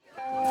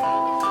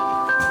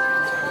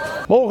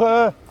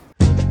Morgen!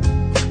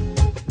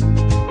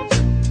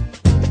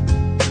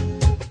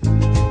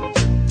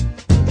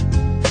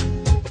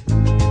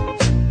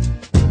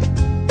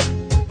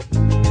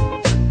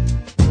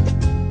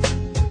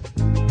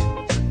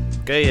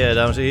 Oké,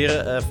 dames en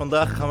heren.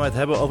 Vandaag gaan we het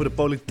hebben over de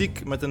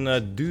politiek met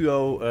een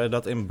duo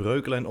dat in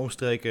Breukelen en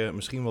omstreken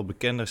misschien wel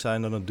bekender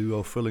zijn dan het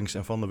duo Vullings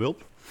en Van der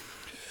Wulp.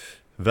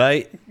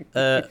 Wij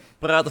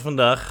praten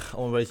vandaag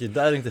om een beetje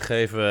duiding te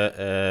geven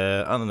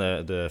aan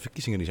de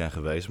verkiezingen die zijn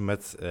geweest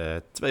met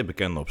twee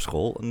bekenden op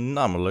school,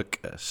 namelijk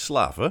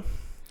Slaven.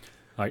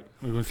 Hi,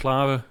 ik ben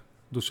Slaven,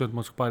 docent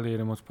maatschappijleer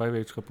en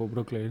maatschappijwetenschappen op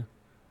Breukelen.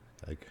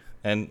 Kijk.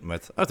 En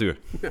met Arthur.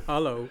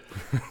 Hallo.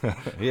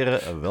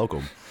 Heren,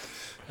 welkom.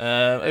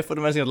 Even voor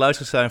de mensen die aan het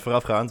luisteren zijn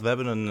voorafgaand. We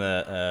hebben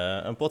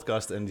een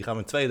podcast en die gaan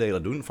we in 2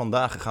 delen doen.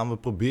 Vandaag gaan we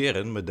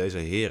proberen met deze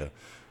heren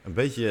een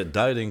beetje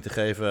duiding te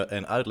geven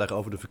en uitleg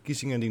over de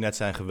verkiezingen die net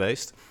zijn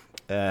geweest.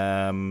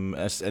 En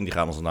die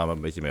gaan ons er namelijk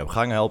een beetje mee op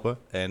gang helpen.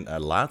 En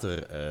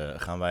later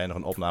gaan wij nog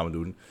een opname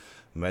doen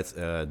met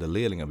de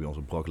leerlingen bij ons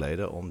op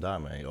Brokleden om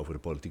daarmee over de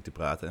politiek te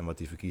praten en wat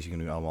die verkiezingen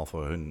nu allemaal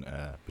voor hun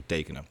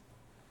betekenen.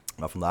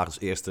 Maar vandaag is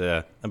eerst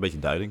een beetje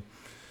duiding.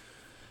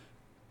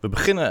 We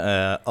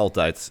beginnen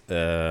altijd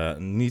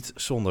niet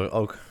zonder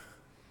ook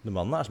de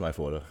man naast mij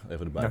voor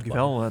even erbij.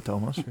 Dankjewel,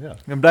 Thomas. Ja.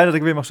 Ik ben blij dat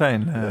ik weer mag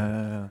zijn.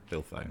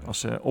 Heel fijn.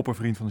 Als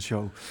oppervriend van de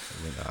show.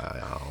 Ja,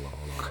 hallo.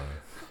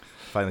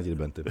 Fijn dat je er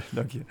bent, Tim.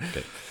 Dank je.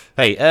 Okay.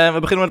 Hey, we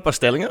beginnen met een paar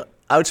stellingen.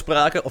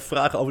 Uitspraken of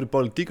vragen over de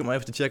politiek, om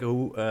even te checken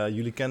hoe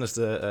jullie kennis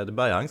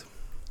erbij hangt.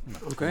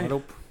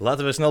 Oké.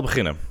 Laten we snel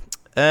beginnen.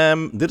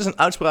 Dit is een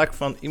uitspraak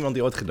van iemand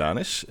die ooit gedaan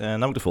is.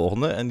 Namelijk de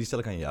volgende, en die stel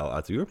ik aan jou,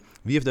 Arthur.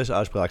 Wie heeft deze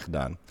uitspraak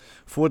gedaan?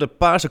 Voor de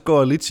Paarse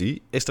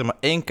Coalitie is er maar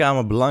 1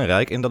 kamer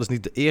belangrijk. En dat is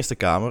niet de Eerste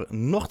Kamer,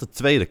 noch de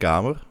Tweede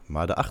Kamer,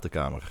 maar de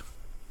Achterkamer.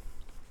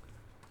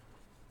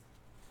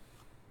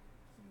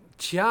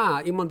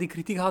 Tja, iemand die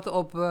kritiek had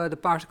op de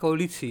Paarse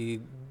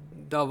Coalitie.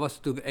 Dat was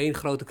natuurlijk 1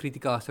 grote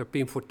criticaster,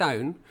 Pim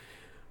Fortuyn.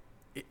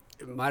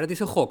 Maar het is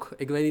een gok.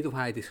 Ik weet niet of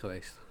hij het is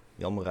geweest.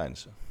 Jan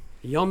Marijnissen.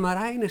 Jan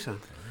Marijnissen.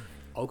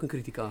 Ook een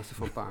criticaster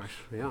van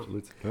Paars. Ja.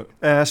 Absoluut.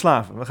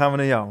 Slaven, dan gaan we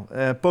naar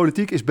jou.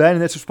 Politiek is bijna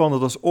net zo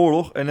spannend als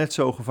oorlog en net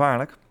zo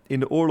gevaarlijk. In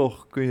de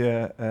oorlog kun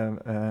je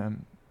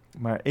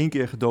maar 1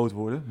 keer gedood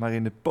worden, maar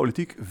in de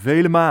politiek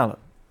vele malen.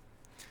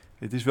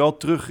 Het is wel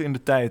terug in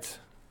de tijd.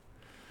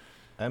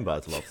 En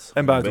buitenland.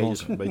 En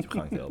buitenland. Een beetje op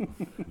gang te helpen.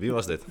 Wie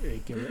was dit?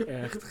 Ik heb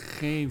echt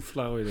geen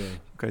flauw idee.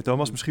 Oké,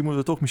 Thomas, misschien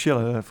moeten we toch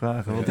Michelle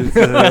vragen. Want dit,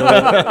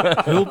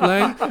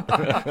 Hulplijn?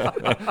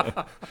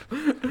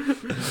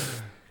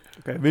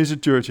 Oké, Winston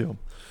Churchill.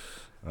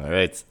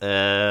 Alright.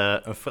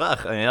 Een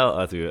vraag aan jou,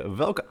 Arthur.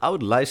 Welke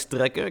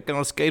oud-lijsttrekker kan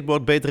een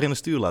skateboard beter in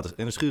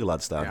de schuur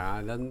laten staan?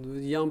 Ja, dan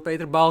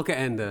Jan-Peter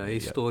Balkenende.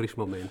 Historisch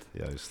moment.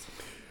 Juist.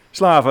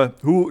 Slaven,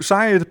 hoe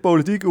saaier de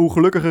politiek, hoe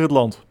gelukkiger het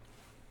land.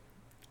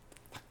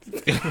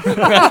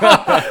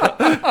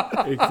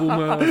 Ik voel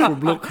me voor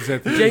blok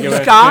gezet. Genghis Ik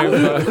heb Khan?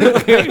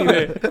 echt geen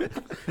idee.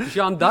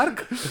 Jeanne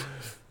d'Arc?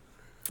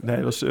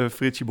 Nee, dat was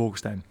Fritsje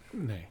Bolkestein.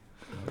 Nee,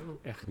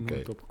 echt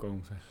nooit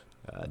opgekomen. Zeg.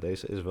 Ja,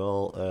 deze is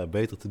wel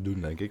beter te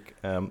doen, denk ik.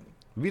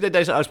 Wie deed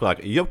deze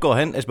uitspraak? Job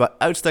Cohen is bij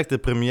uitstek de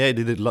premier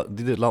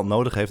die dit land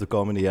nodig heeft de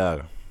komende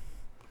jaren.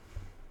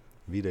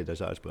 Wie deed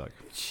deze uitspraak?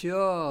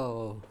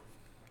 Tjo.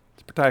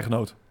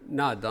 Partijgenoot.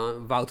 Nou,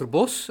 dan Wouter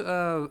Bos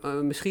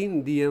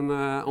misschien, die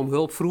hem om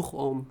hulp vroeg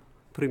om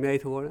premier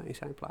te worden in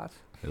zijn plaats.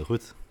 Heel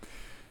goed.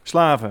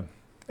 Slaven.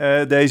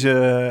 Deze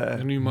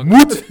En nu mag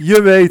moet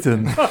je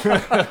weten.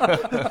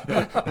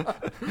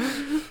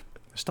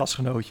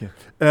 Stadsgenootje.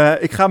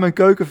 Ik ga mijn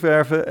keuken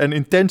verven en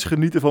intens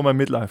genieten van mijn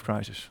midlife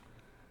crisis.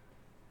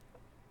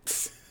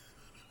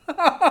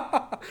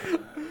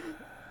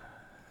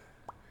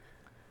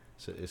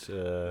 Ze is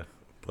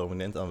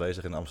prominent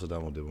aanwezig in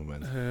Amsterdam op dit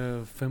moment.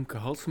 Femke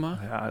Halsema.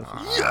 Ja,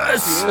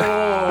 Yes!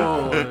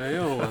 Oh,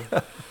 jongen.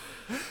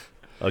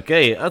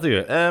 Oké,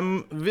 Arthur.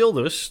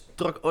 Wilders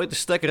trok ooit de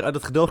stekker uit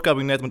het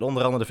gedoogkabinet met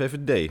onder andere de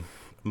VVD.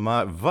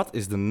 Maar wat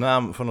is de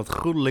naam van het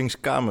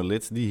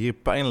GroenLinks-Kamerlid die hier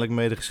pijnlijk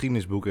mee de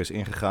geschiedenisboeken is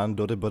ingegaan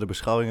door dit bij de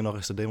beschouwingen nog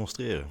eens te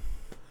demonstreren?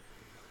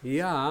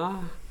 Ja,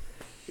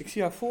 ik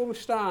zie haar voor me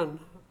staan.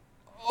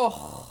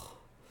 Och.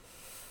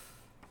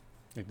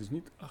 Ik dus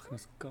niet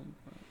Agnes Kamp.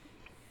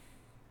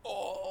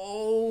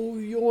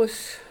 Oh,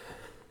 jongens.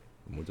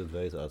 Je moet het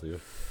weten, Arthur.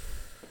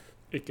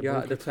 Ik heb Ja,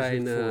 ook het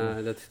gezicht voor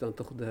me. dat is dan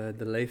toch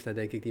de leeftijd,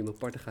 denk ik, die mijn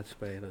parten gaat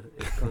spelen.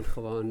 Ik kan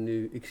gewoon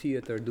nu, ik zie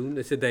het er doen.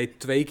 Dus ze deed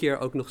 2 keer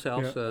ook nog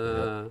zelfs.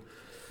 Ja.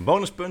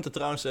 Bonuspunten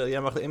trouwens,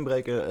 jij mag er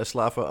inbreken,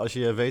 Slaven, als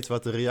je weet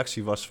wat de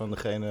reactie was van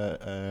degene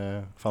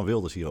van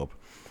Wilders hierop.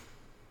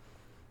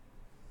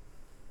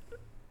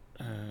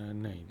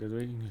 Nee, dat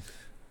weet ik niet.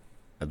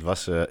 Het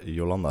was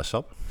Jolanda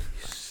Sap.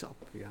 Sap,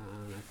 ja,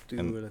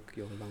 natuurlijk,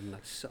 Jolanda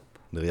Sap.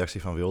 De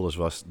reactie van Wilders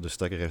was, de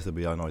stekker heeft er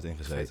bij jou nooit in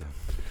gezeten.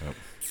 Ja.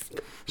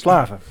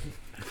 Slaven.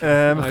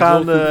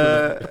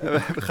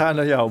 We gaan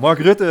naar jou. Mark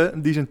Rutte,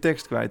 die zijn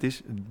tekst kwijt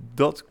is,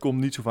 dat komt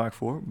niet zo vaak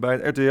voor. Bij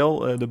het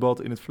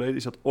RTL-debat in het verleden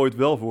is dat ooit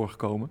wel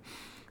voorgekomen.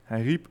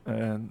 Hij riep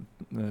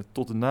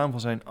tot de naam van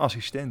zijn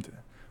assistente.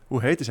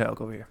 Hoe heette zij ook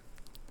alweer?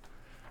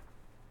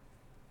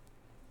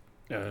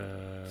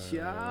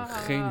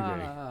 Geen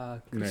idee.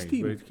 Nee,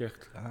 Christine. weet ik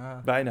echt.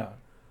 Bijna.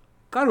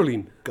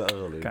 Caroline.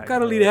 Kijk.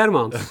 Caroline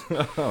Hermans.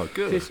 Oh,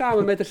 Ze is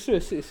samen met haar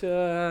zus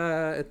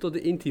tot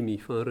de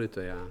intimie van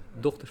Rutte, ja.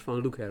 Dochters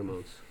van Loek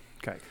Hermans.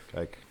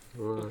 Kijk.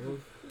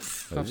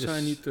 Gaf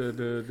zij niet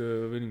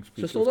de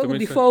winningsspeech? Ze stond ook op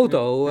die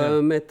foto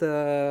met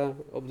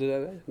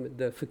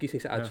de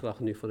verkiezingsuitslag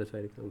nu van de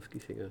Tweede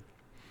Kamerverkiezingen.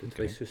 De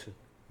twee zussen.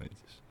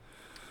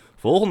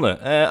 Volgende,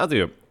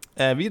 Arthur.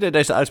 Wie deed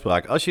deze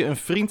uitspraak? Als je een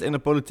vriend in de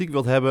politiek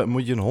wilt hebben,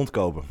 moet je een hond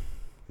kopen.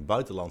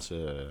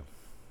 Buitenlandse...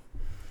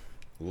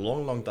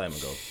 Long time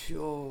ago.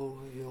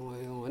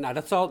 Jongen.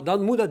 Nou,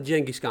 dan moet dat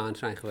Genghis Khan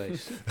zijn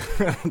geweest.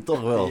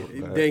 Toch wel.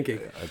 Denk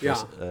ik. Het Ja.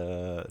 was,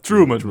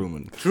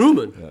 Truman.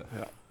 Truman.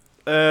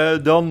 Ja.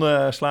 Dan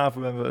we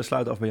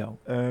sluiten af bij jou.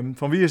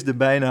 Van wie is de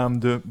bijnaam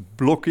de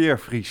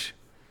blokkeervries?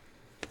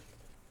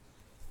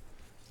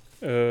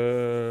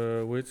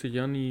 Hoe heet ze?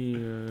 Jannie...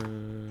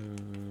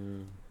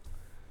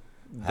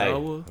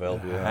 Douwe?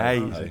 Hij.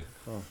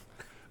 Oh,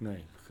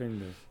 nee,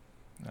 geen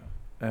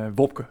idee.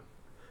 Wopke.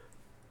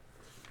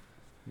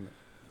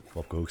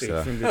 Wopke Ik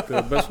Hoekstra. vind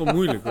dit best wel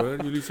moeilijk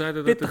hoor. Jullie zeiden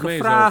dat het Pittige mee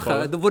zou vragen.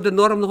 vallen. Er wordt de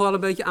norm nog wel een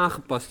beetje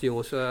aangepast,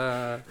 jongens.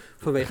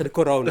 Vanwege de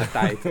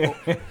coronatijd.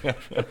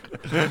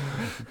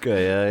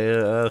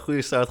 Oké,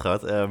 goede start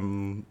gehad.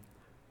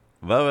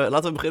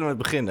 Laten we beginnen met het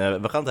begin.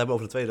 We gaan het hebben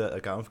over de Tweede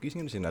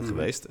Kamerverkiezingen. Die zijn net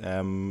geweest.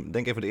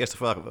 Denk even de eerste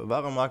vraag.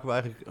 Waarom maken we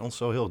eigenlijk ons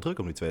zo heel druk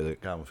om die Tweede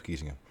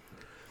Kamerverkiezingen?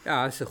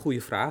 Ja, dat is een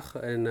goede vraag.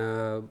 En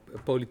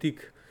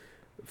politiek,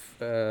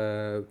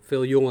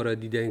 veel jongeren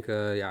die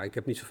denken, ja, ik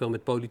heb niet zoveel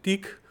met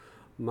politiek.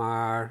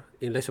 Maar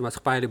in les en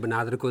maatschappij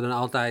benadrukken we dan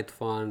altijd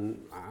van,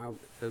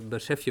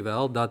 besef je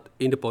wel dat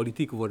in de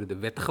politiek worden de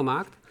wetten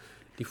gemaakt.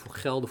 Die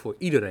gelden voor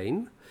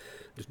iedereen.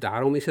 Dus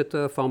daarom is het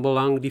van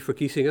belang, die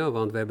verkiezingen.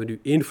 Want we hebben nu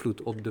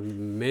invloed op de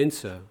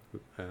mensen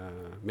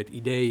met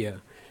ideeën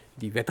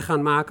die wetten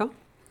gaan maken.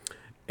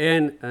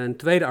 En een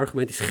tweede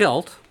argument is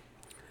geld.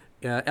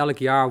 Elk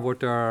jaar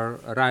wordt er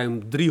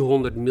ruim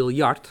 300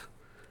 miljard.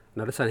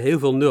 Nou, dat zijn heel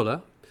veel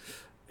nullen.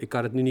 Ik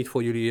kan het nu niet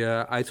voor jullie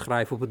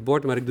uitschrijven op het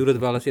bord, maar ik doe het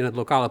wel eens in het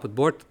lokaal op het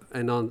bord.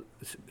 En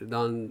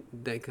dan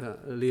denken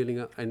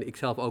leerlingen en ik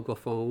zelf ook wel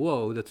van,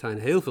 wow, dat zijn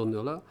heel veel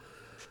nullen.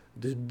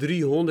 Dus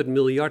 300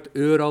 miljard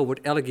euro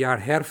wordt elk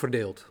jaar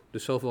herverdeeld.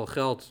 Dus zoveel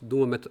geld doen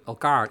we met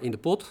elkaar in de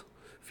pot,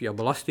 via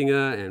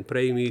belastingen en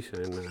premies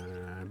en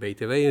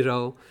BTW en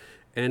zo.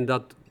 En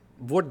dat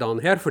wordt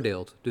dan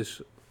herverdeeld.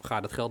 Dus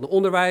gaat het geld naar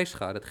onderwijs,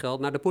 gaat het geld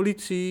naar de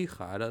politie,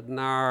 gaat het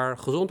naar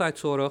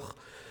gezondheidszorg.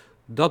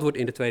 Dat wordt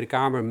in de Tweede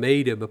Kamer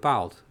mede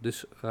bepaald.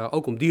 Dus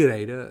ook om die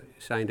reden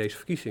zijn deze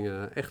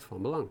verkiezingen echt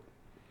van belang.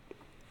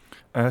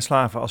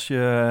 Slaven, als je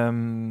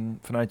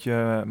vanuit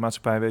je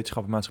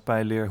maatschappijwetenschap en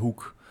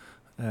maatschappijleerhoek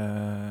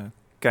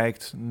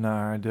kijkt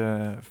naar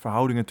de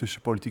verhoudingen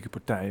tussen politieke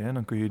partijen,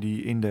 dan kun je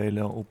die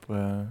indelen op,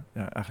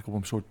 eigenlijk op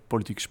een soort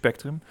politiek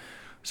spectrum.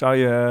 Zou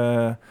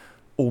je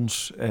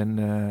ons en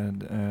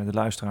de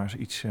luisteraars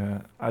iets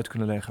uit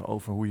kunnen leggen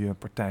over hoe je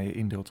partijen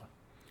indeelt?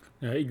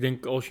 Ja, ik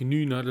denk als je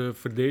nu naar de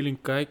verdeling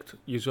kijkt,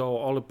 je zou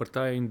alle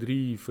partijen in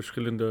 3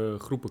 verschillende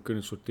groepen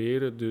kunnen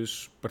sorteren.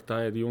 Dus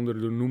partijen die onder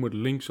de noemer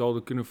links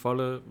zouden kunnen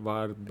vallen,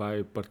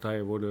 waarbij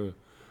partijen worden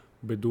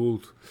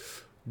bedoeld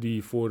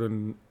die voor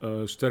een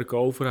sterke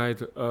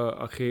overheid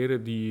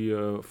ageren, die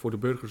voor de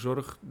burger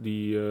zorgt,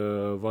 die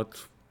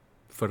wat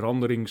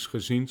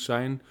veranderingsgezind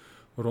zijn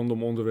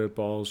rondom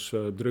onderwerpen als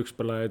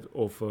drugsbeleid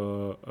of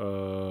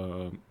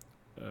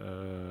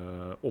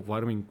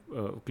opwarming,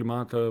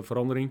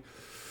 klimaatverandering.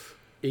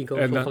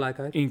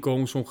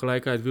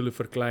 Inkomensongelijkheid willen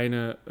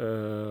verkleinen.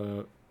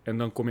 En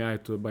dan kom je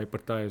uit bij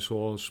partijen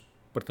zoals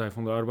Partij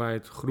van de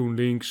Arbeid,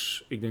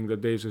 GroenLinks. Ik denk dat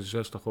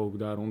D66 ook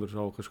daaronder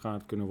zou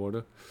geschaard kunnen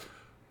worden.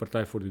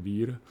 Partij voor de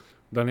Dieren.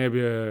 Dan heb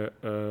je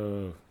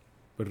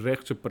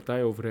rechtse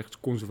partijen of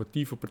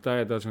rechtsconservatieve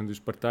partijen. Dat zijn dus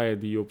partijen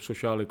die op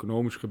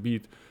sociaal-economisch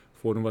gebied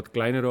voor een wat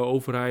kleinere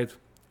overheid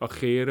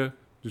ageren.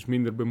 Dus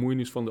minder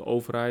bemoeienis van de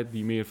overheid,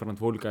 die meer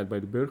verantwoordelijkheid bij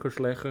de burgers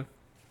leggen.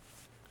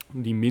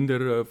 Die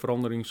minder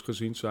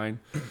veranderingsgezind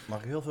zijn.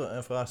 Mag ik heel veel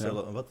een vraag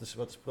stellen? Ja. Wat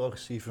is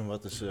progressief en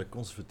wat is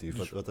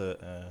conservatief?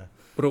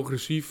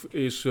 Progressief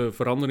is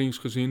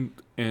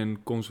veranderingsgezind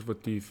en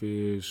conservatief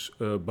is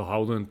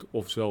behoudend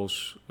of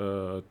zelfs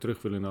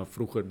terug willen naar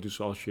vroeger. Dus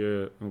als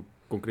je een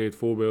concreet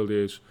voorbeeld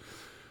is,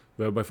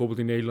 we hebben bijvoorbeeld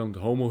in Nederland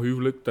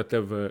homohuwelijk. Dat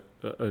hebben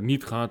we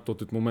niet gehad tot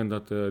het moment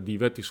dat die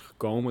wet is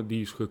gekomen.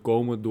 Die is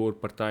gekomen door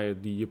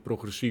partijen die je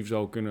progressief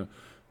zou kunnen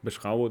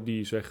beschouwen,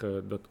 die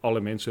zeggen dat alle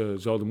mensen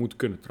zouden moeten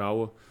kunnen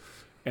trouwen.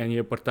 En je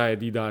hebt partijen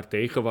die daar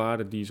tegen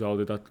waren, die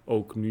zouden dat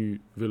ook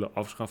nu willen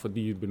afschaffen.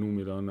 Die benoem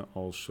je dan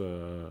als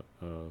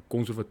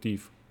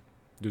conservatief,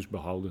 dus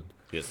behoudend.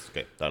 Yes,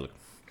 oké, duidelijk.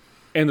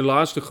 En de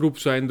laatste groep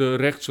zijn de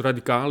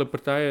rechtsradicale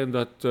partijen.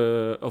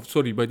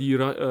 Bij die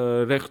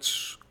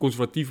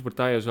rechtsconservatieve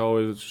partijen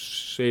zouden het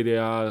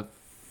CDA,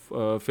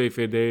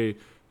 VVD,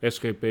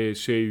 SGP,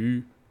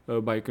 CU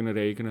bij kunnen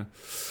rekenen.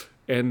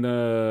 En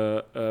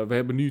we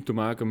hebben nu te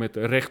maken met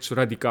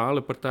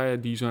rechtsradicale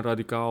partijen. Die zijn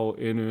radicaal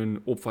in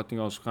hun opvatting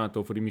als het gaat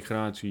over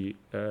immigratie.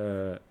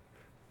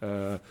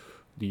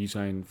 Die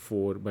zijn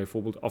voor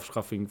bijvoorbeeld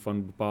afschaffing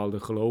van bepaalde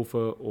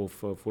geloven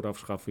of voor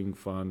afschaffing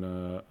van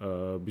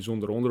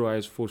bijzonder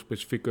onderwijs voor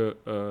specifieke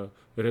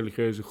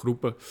religieuze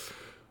groepen.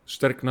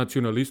 Sterk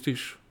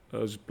nationalistisch.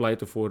 Ze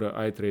pleiten voor de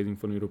uittreding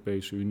van de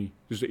Europese Unie.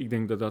 Dus ik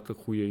denk dat dat een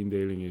goede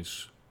indeling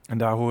is. En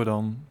daar horen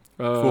dan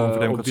Forum voor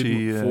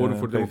Democratie, Forum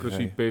voor PVV.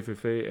 Democratie,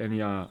 PVV en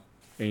ja,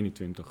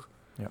 21.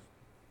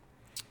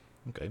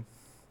 Oké.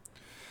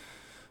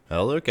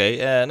 Helder,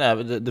 oké.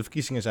 Nou, de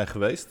verkiezingen zijn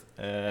geweest.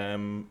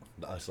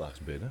 De uitslag is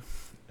binnen.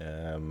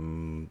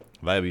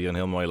 Wij hebben hier een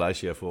heel mooi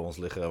lijstje voor ons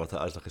liggen wat de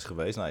uitslag is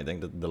geweest. Nou, ik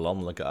denk dat de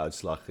landelijke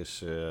uitslag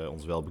is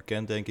ons wel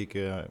bekend, denk ik.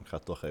 Ik ga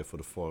het toch even voor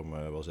de vorm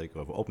wel zeker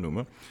over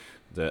opnoemen.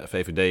 De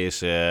VVD is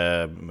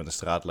met een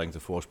straatlengte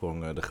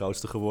voorsprong de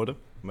grootste geworden.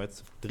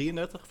 Met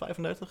 33,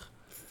 35?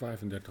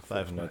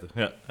 35.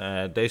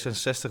 Ja.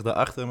 D66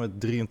 daarachter met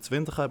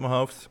 23 uit mijn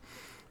hoofd.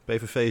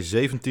 PVV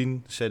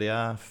 17,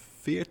 CDA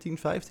 14,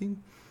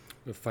 15?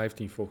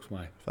 15 volgens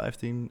mij.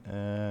 15.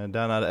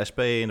 Daarna de SP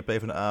en de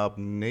PvdA op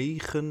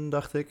 9,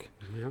 dacht ik.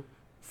 Ja.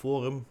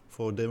 Forum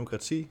voor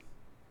Democratie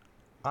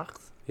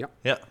 8. Ja.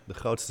 Ja, de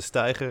grootste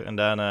stijger. En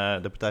daarna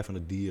de Partij van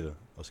de Dieren,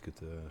 als ik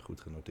het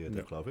goed genoteerd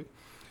heb, geloof ik.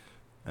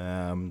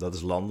 Dat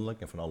is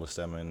landelijk en van alle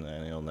stemmen in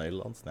heel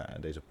Nederland. Nou,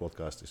 deze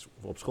podcast is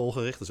op school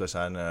gericht, dus wij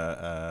zijn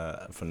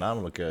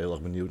voornamelijk heel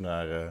erg benieuwd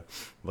naar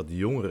wat de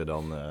jongeren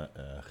dan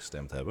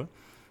gestemd hebben.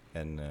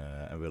 En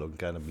we willen ook een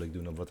kleine blik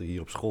doen op wat er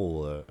hier op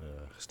school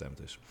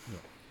gestemd is.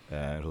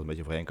 Ja. Zodat een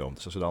beetje overheen komt.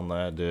 Dus als we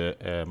dan de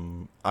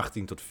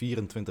 18 tot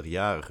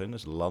 24-jarigen,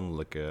 dus de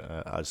landelijke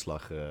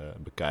uitslag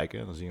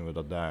bekijken, dan zien we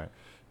dat daar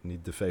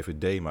niet de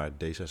VVD, maar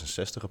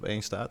D66 op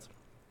 1 staat.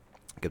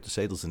 Ik heb de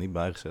zetels er niet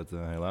bij gezet,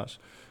 helaas.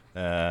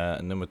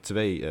 Nummer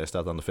 2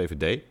 staat aan de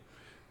VVD.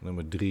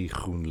 Nummer 3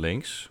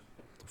 GroenLinks.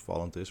 Wat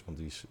opvallend is, want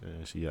die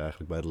zie je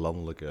eigenlijk bij de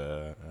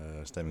landelijke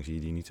stemming zie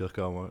je die niet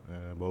terugkomen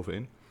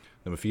bovenin.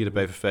 Nummer 4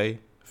 de PVV.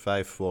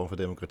 5 Forum voor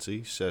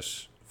Democratie.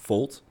 6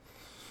 Volt.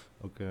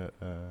 Ook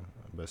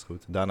best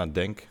goed. Daarna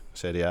DENK,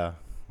 CDA.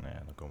 Nou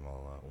ja, dan komen we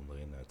al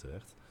onderin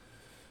terecht.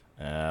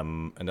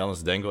 En dan is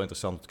het denk ik wel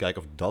interessant om te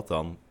kijken of dat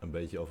dan een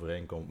beetje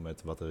overeenkomt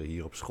met wat er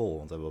hier op school.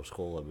 Want op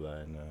school hebben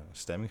wij een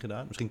stemming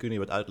gedaan. Misschien kun je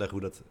wat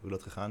uitleggen hoe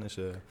dat gegaan is.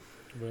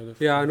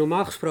 Ja,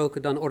 normaal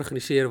gesproken dan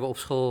organiseren we op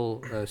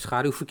school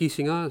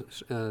schaduwverkiezingen.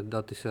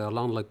 Dat is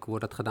landelijk,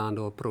 wordt dat gedaan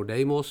door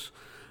ProDemos.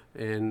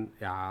 En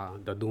ja,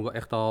 dat doen we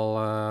echt al,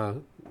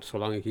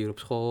 zolang ik hier op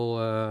school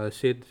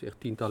zit, echt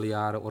tientallen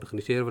jaren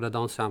organiseren we dat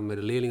dan samen met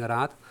de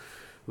leerlingenraad.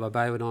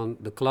 Waarbij we dan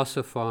de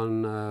klassen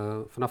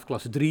vanaf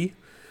klas 3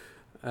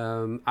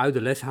 uit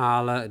de les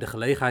halen, de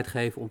gelegenheid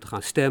geven om te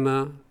gaan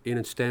stemmen in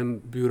een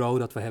stembureau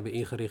dat we hebben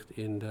ingericht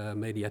in de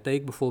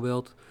mediatheek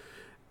bijvoorbeeld.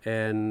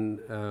 En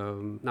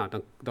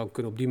dan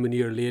kunnen op die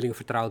manier leerlingen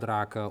vertrouwd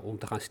raken om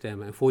te gaan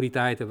stemmen. En voor die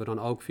tijd hebben we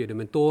dan ook via de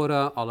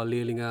mentoren alle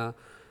leerlingen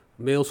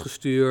mails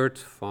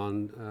gestuurd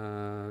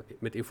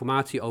met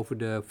informatie over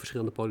de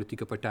verschillende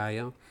politieke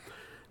partijen.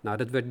 Nou,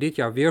 dat werd dit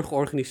jaar weer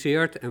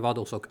georganiseerd en we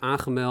hadden ons ook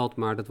aangemeld,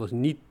 maar dat was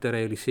niet te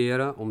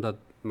realiseren, omdat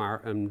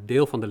maar een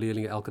deel van de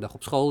leerlingen elke dag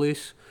op school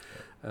is.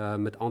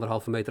 Met 1,5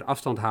 meter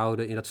afstand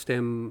houden in dat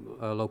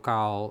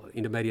stemlokaal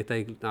in de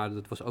mediatheek, nou,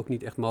 dat was ook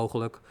niet echt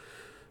mogelijk.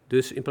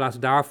 Dus in plaats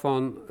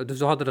daarvan, dus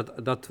we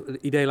hadden dat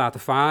idee laten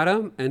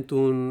varen. En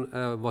toen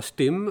was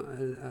Tim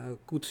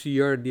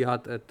Koetsier, die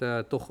had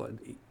het toch,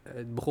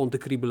 het begon te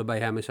kriebelen bij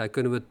hem en zei,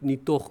 kunnen we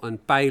niet toch een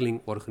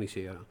peiling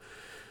organiseren?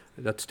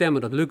 Dat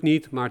stemmen, dat lukt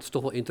niet, maar het is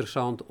toch wel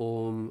interessant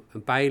om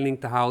een peiling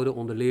te houden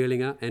onder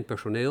leerlingen en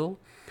personeel.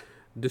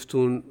 Dus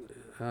toen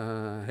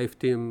heeft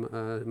Tim,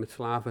 met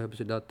Slaven hebben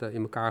ze dat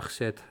in elkaar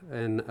gezet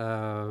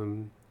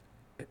en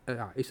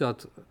is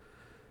dat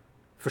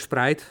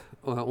verspreid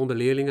onder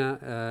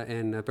leerlingen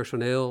en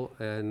personeel.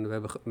 En we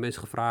hebben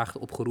mensen gevraagd,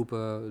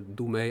 opgeroepen,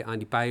 doe mee aan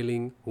die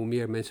peiling. Hoe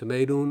meer mensen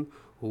meedoen,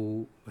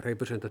 hoe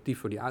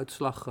representatiever die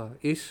uitslag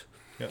is.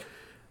 Ja.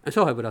 En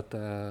zo hebben we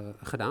dat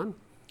gedaan.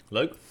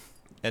 Leuk.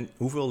 En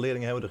hoeveel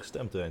leerlingen hebben er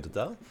gestemd in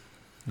totaal?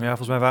 Ja,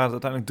 volgens mij waren het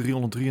uiteindelijk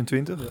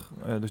 323.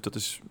 Ja. Dus dat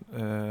is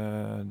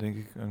denk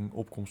ik een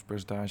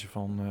opkomstpercentage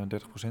van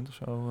 30% of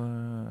zo,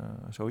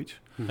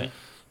 zoiets. Nee.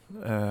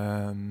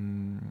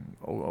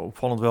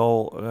 Opvallend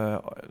wel,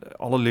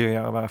 alle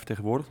leerjaren waren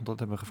vertegenwoordigd, want dat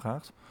hebben we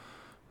gevraagd.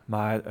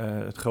 Maar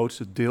het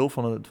grootste deel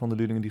van de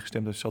leerlingen die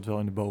gestemd hebben, zat wel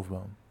in de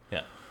bovenbouw.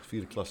 Ja,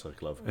 4e klas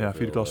geloof ik. Ja,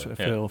 4e klas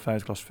veel,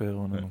 5e klas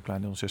veel en dan een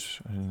klein deel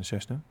in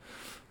de 6e.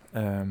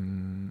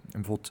 En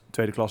bijvoorbeeld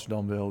tweede klas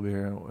dan wel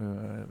weer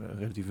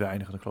relatief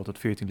weinig. En ik geloof dat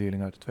 14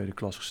 leerlingen uit de tweede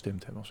klas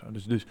gestemd hebben of zo.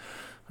 Dus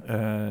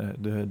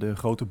de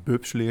grote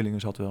BUBS-leerlingen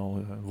zat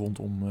wel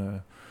rondom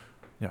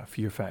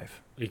 4,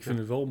 5. Ik vind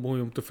het wel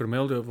mooi om te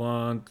vermelden,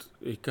 want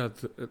ik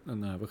had,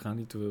 we gaan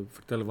niet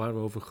vertellen waar we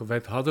over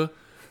gewet hadden,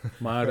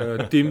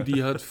 maar Tim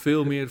die had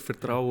veel meer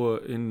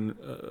vertrouwen in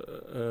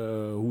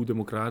hoe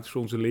democratisch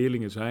onze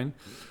leerlingen zijn.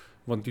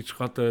 Want die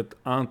schat het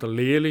aantal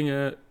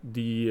leerlingen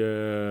die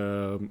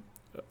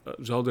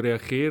zouden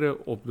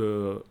reageren op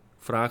de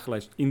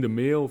vragenlijst in de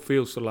mail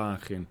veel te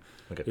laag in.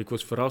 Oké. Ik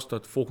was verrast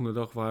dat de volgende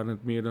dag waren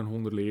het meer dan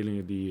 100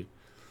 leerlingen die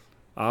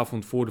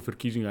avond voor de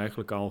verkiezingen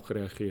eigenlijk al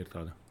gereageerd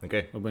hadden.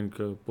 Oké. Daar ben ik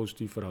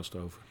positief verrast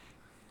over.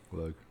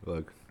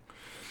 Leuk.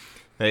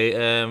 Hey,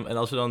 en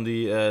als we dan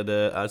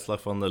de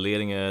uitslag van de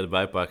leerlingen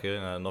erbij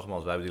pakken.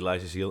 Nogmaals, wij hebben die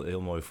lijstjes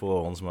heel mooi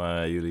voor ons,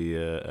 maar jullie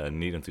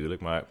niet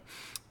natuurlijk. Maar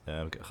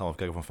gaan we even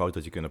kijken of we een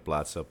fotootje kunnen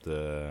plaatsen op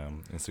de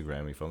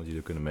Instagram hiervan, dat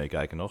jullie kunnen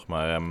meekijken nog.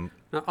 Maar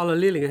Nou, alle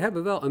leerlingen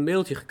hebben wel een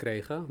mailtje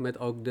gekregen met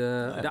ook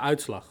de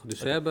uitslag. Dus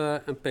ze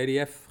hebben een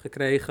pdf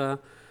gekregen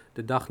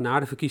de dag na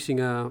de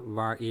verkiezingen,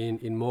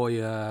 waarin in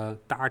mooie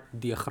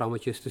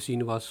taartdiagrammetjes te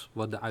zien was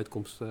wat de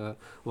uitkomst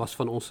was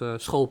van onze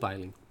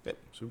schoolpeiling. ja,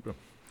 super.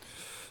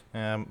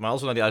 Maar als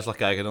we naar die uitslag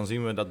kijken, dan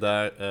zien we dat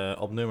daar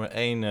op nummer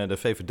 1 de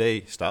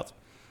VVD staat.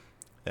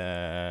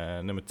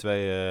 Nummer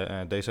 2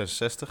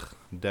 D66.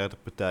 Derde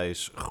partij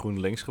is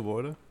GroenLinks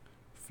geworden.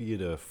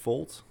 Vierde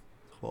Volt.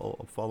 Wel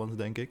opvallend,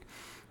 denk ik.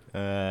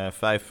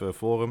 5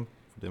 Forum,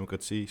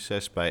 Democratie.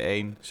 6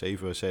 Bijeen.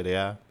 7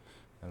 CDA.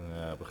 En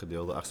op een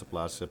gedeelde achtste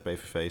plaats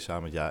PVV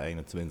samen met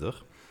JA21.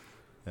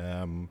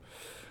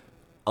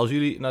 Als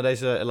jullie naar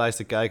deze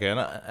lijsten kijken, en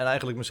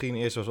eigenlijk misschien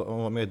eerst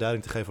om wat meer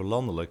duiding te geven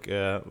landelijk.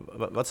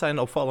 Wat zijn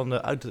de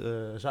opvallende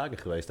zaken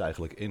geweest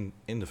eigenlijk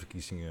in de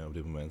verkiezingen op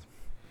dit moment?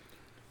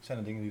 Zijn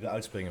er dingen die er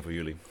uitspringen voor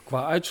jullie?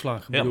 Qua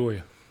uitslagen Ja. bedoel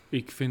je?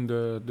 Ik vind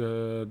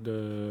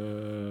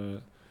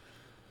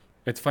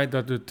het feit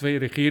dat de twee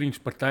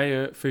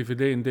regeringspartijen,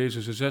 VVD en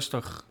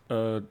D66,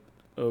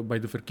 bij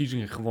de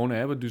verkiezingen gewonnen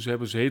hebben. Dus ze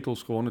hebben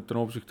zetels gewonnen ten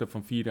opzichte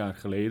van 4 jaar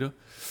geleden.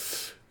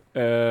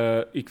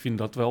 Ik vind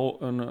dat wel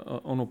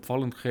een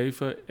opvallend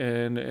gegeven.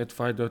 En het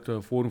feit dat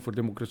de Forum voor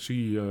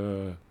Democratie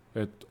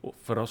het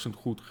verrassend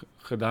goed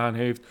gedaan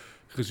heeft,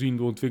 gezien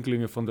de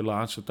ontwikkelingen van de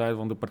laatste tijd.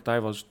 Want de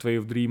partij was 2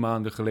 of 3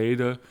 maanden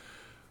geleden,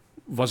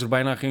 was er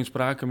bijna geen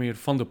sprake meer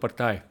van de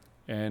partij.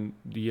 En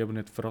die hebben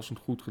het verrassend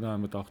goed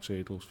gedaan met 8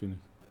 zetels, vind ik.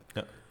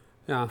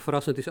 Ja,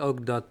 verrassend is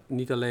ook dat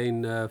niet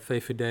alleen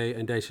VVD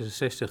en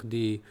D66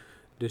 die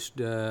dus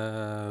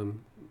de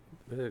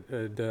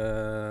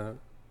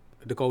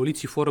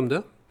coalitie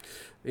vormden,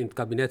 in het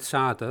kabinet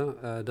zaten,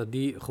 dat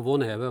die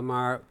gewonnen hebben,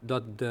 maar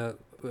dat de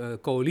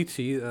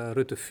coalitie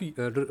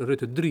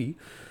Rutte 3,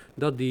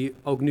 dat die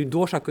ook nu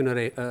door zou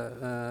kunnen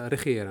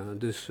regeren.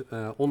 Dus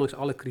ondanks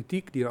alle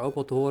kritiek die er ook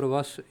wel te horen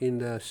was in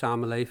de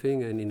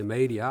samenleving en in de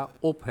media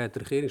op het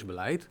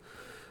regeringsbeleid,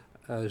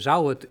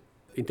 zou het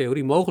in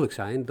theorie mogelijk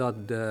zijn dat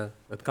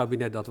het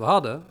kabinet dat we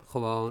hadden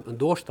gewoon een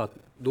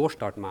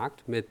doorstart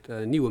maakt met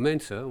nieuwe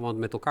mensen. Want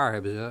met elkaar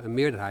hebben ze een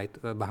meerderheid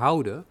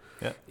behouden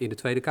in de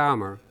Tweede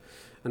Kamer.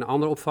 Een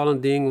ander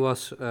opvallend ding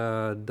was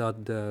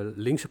dat de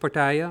linkse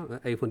partijen,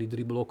 een van die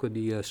 3 blokken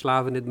die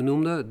Slaven net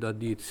benoemde, dat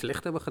die het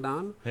slecht hebben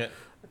gedaan. Ja.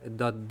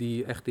 Dat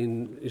die echt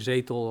in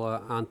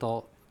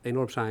zetelaantal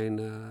enorm zijn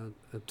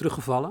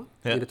teruggevallen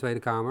in de Tweede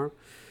Kamer.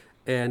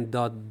 En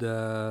dat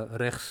de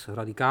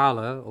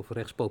rechtsradicale of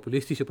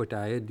rechtspopulistische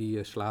partijen,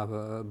 die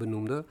Slaven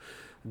benoemde,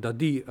 dat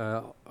die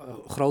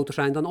groter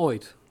zijn dan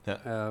ooit.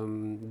 Ja.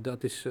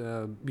 Dat is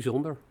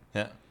bijzonder.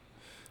 Ja.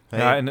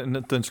 Ja,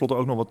 en tenslotte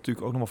ook nog wat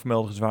natuurlijk ook nog wel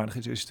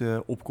vermeldenswaardig is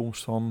de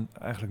opkomst van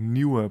eigenlijk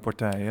nieuwe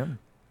partijen.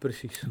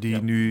 Precies.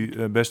 Die nu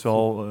best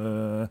wel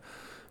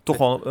toch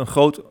wel een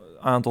groot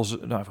aantal,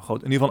 in ieder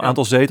geval een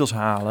aantal zetels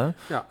halen.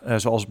 Ja.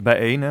 Zoals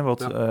Bijeen,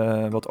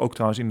 wat ook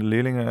trouwens in de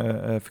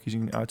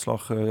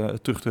leerlingenverkiezingsuitslag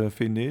terug te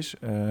vinden is,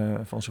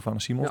 van Sylvana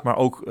Simons. Ja. Maar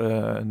ook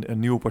een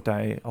nieuwe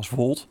partij als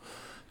Volt,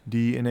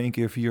 die in één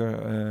keer 4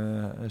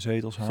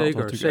 zetels haalt.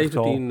 Zeker,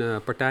 17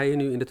 partijen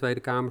nu in de Tweede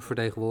Kamer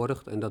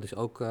vertegenwoordigd. En dat is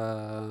ook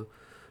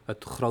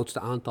het grootste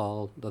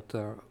aantal dat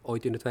er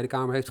ooit in de Tweede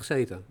Kamer heeft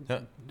gezeten.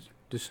 Ja.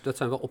 Dus dat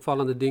zijn wel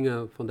opvallende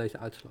dingen van deze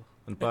uitslag.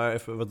 Een paar,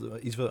 even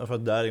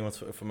wat duiding,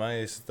 want voor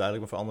mij is het duidelijk,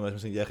 maar voor andere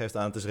mensen misschien, jij geeft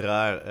aan, het is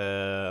raar,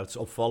 het is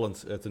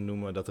opvallend te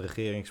noemen dat de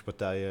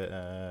regeringspartijen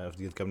of die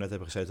in het kabinet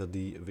hebben gezeten, dat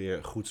die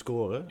weer goed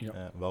scoren.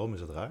 Ja. Waarom is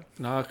dat raar?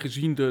 Nou,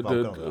 gezien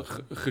de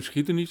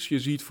geschiedenis, je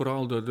ziet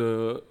vooral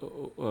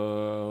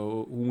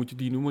hoe moet je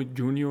die noemen,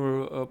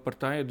 junior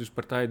partijen, dus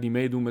partijen die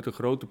meedoen met een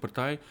grote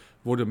partij,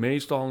 worden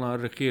meestal na een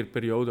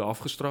regeerperiode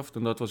afgestraft.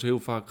 En dat was heel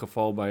vaak het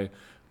geval bij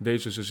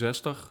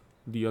D66.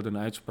 Die had een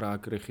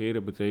uitspraak,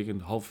 regeren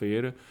betekent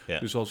halveren. Ja.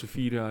 Dus als ze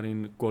 4 jaar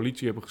in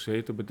coalitie hebben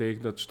gezeten,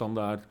 betekent dat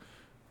standaard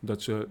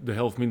dat ze de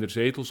helft minder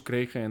zetels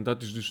kregen. En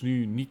dat is dus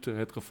nu niet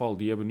het geval.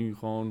 Die hebben nu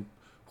gewoon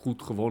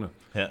goed gewonnen.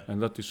 Ja. En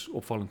dat is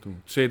opvallend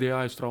toen. Het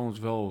CDA is trouwens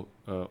wel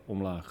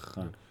omlaag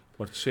gegaan,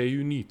 maar het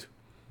CU niet.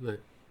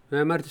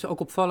 Nee, maar het is ook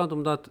opvallend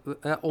omdat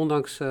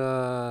ondanks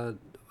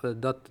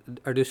dat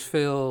er dus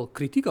veel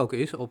kritiek ook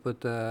is op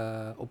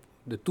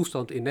de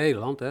toestand in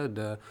Nederland,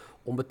 de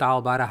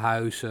onbetaalbare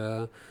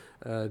huizen,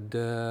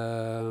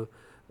 de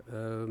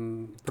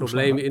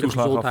problemen in de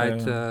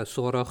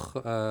gezondheidszorg,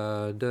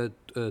 de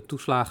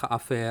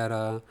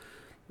toeslagenaffaire,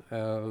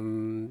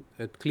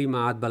 het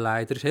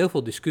klimaatbeleid. Er is heel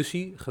veel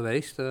discussie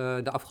geweest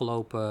de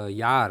afgelopen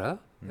jaren.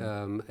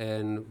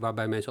 En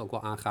waarbij mensen ook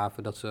wel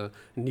aangaven dat ze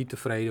niet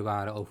tevreden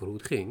waren over hoe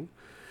het ging.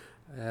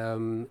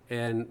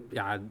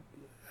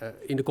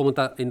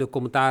 In de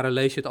commentaren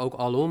lees je het ook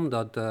al om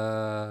dat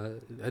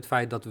het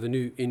feit dat we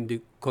nu in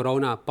de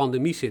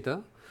coronapandemie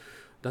zitten,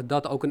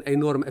 dat ook een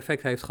enorm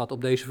effect heeft gehad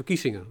op deze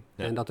verkiezingen.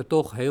 Ja. En dat er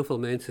toch heel veel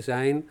mensen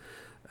zijn.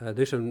 Er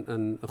is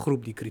een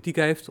groep die kritiek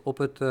heeft op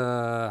het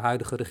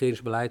huidige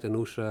regeringsbeleid en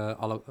hoe ze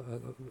alle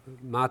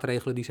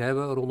maatregelen die ze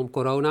hebben rondom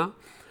corona.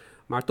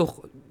 Maar toch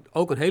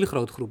ook een hele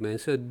grote groep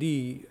mensen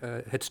die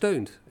het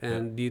steunt.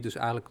 En die het dus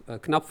eigenlijk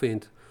knap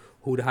vindt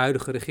hoe de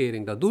huidige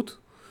regering dat doet.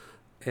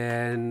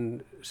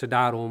 En ze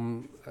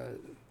daarom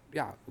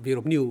weer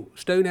opnieuw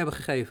steun hebben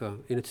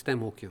gegeven in het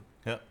stemhokje.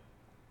 Ja.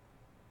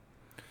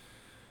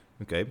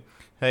 Oké.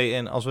 Hey,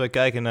 en als we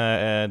kijken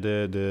naar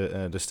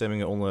de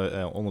stemmingen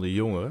onder de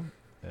jongeren,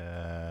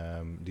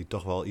 die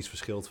toch wel iets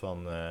verschilt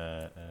van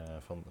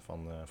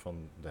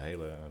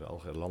de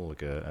algehele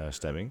landelijke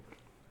stemming.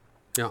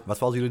 Ja. Wat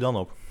valt jullie dan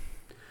op?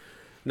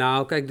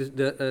 Nou, kijk,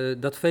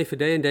 dat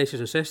VVD en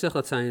D66,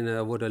 dat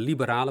worden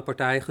liberale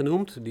partijen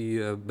genoemd.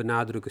 Die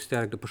benadrukken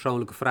sterk de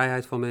persoonlijke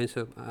vrijheid van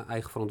mensen,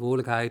 eigen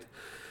verantwoordelijkheid.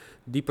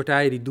 Die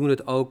partijen die doen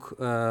het ook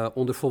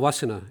onder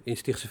volwassenen in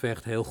Stichtse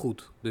Vecht heel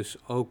goed. Dus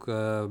ook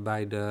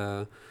bij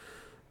de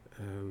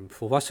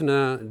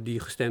volwassenen die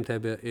gestemd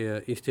hebben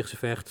in Stichtse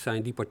Vecht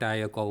zijn die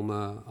partijen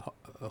komen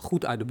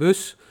goed uit de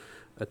bus.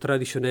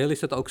 Traditioneel is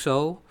dat ook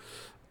zo.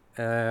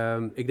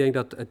 Ik denk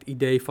dat het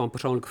idee van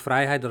persoonlijke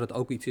vrijheid, dat het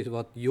ook iets is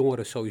wat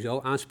jongeren sowieso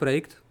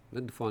aanspreekt.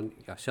 Van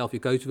zelf je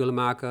keuze willen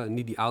maken,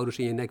 niet die ouders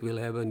in je nek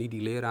willen hebben, niet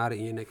die leraren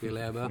in je nek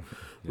willen hebben.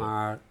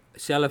 Maar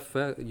zelf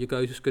je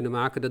keuzes kunnen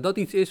maken, dat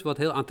iets is wat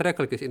heel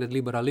aantrekkelijk is in het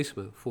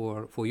liberalisme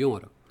voor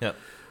jongeren. Ja.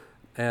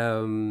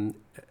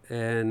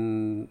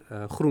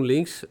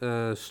 GroenLinks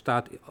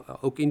staat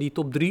ook in die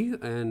top 3.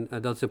 En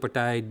dat is een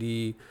partij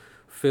die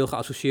veel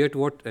geassocieerd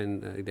wordt,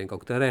 en ik denk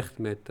ook terecht,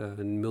 met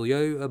een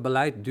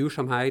milieubeleid,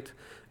 duurzaamheid.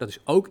 Dat is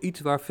ook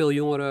iets waar veel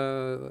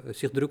jongeren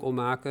zich druk om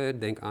maken.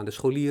 Denk aan de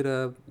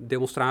scholieren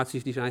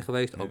demonstraties die zijn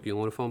geweest. Ook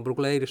jongeren van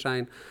Broekleden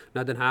zijn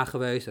naar Den Haag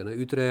geweest en naar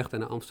Utrecht en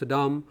naar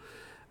Amsterdam.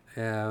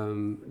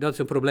 Dat is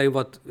een probleem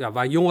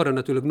waar jongeren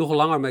natuurlijk nog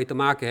langer mee te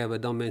maken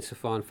hebben dan mensen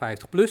van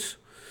 50 plus.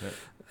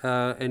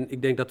 Ja. En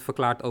ik denk dat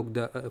verklaart ook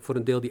voor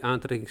een deel die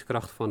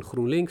aantrekkingskracht van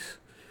GroenLinks.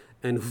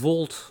 En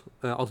Volt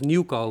als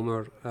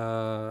nieuwkomer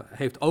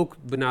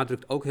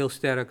benadrukt ook heel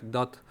sterk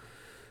dat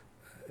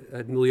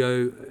het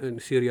milieu een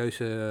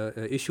serieuze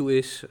issue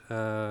is.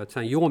 Het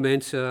zijn jonge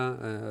mensen,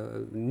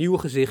 nieuwe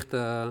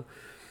gezichten,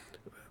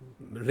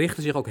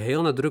 richten zich ook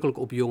heel nadrukkelijk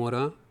op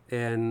jongeren.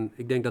 En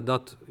ik denk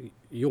dat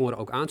jongeren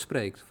ook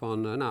aanspreekt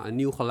van een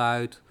nieuw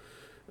geluid,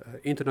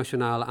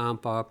 internationale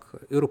aanpak,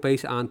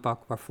 Europese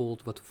aanpak,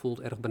 wat Volt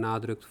erg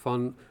benadrukt,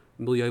 van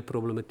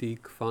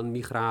milieuproblematiek, van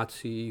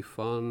migratie,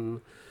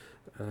 van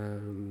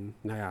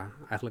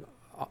eigenlijk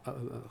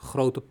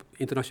grote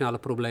internationale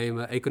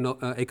problemen,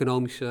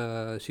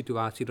 economische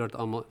situatie, dat het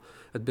allemaal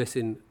het best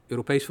in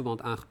Europees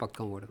verband aangepakt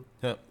kan worden.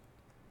 Ja.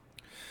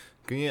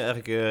 Kun je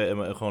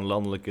eigenlijk gewoon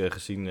landelijk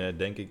gezien,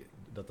 denk ik,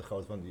 dat de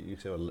grote van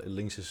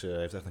links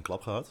heeft echt een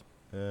klap gehad.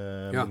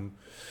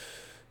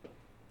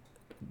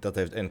 Dat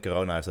heeft, en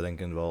corona heeft er denk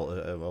ik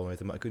wel mee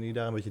te maken. Kun je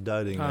daar een beetje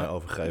duiding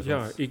over geven?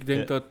 Ja, ik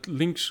denk dat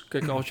links,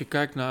 kijk, als je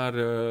kijkt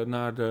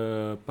naar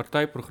de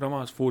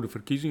partijprogramma's voor de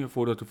verkiezingen,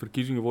 voordat de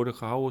verkiezingen worden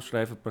gehouden,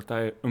 schrijven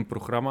partijen een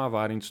programma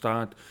waarin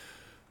staat,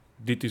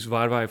 dit is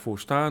waar wij voor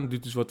staan,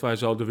 dit is wat wij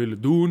zouden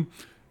willen doen.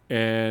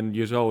 En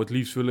je zou het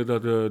liefst willen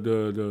dat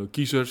de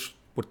kiezers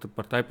de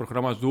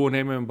partijprogramma's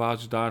doornemen en op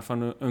basis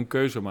daarvan een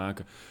keuze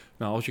maken.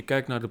 Nou, als je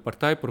kijkt naar de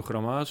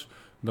partijprogramma's,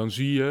 dan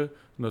zie je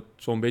dat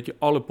zo'n beetje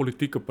alle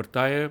politieke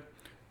partijen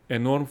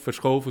enorm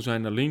verschoven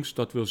zijn naar links.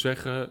 Dat wil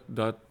zeggen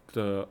dat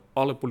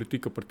alle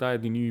politieke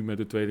partijen die nu met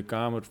de Tweede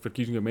Kamer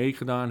verkiezingen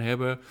meegedaan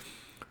hebben,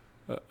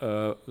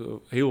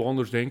 heel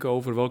anders denken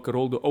over welke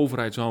rol de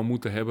overheid zou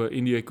moeten hebben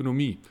in die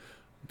economie.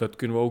 Dat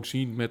kunnen we ook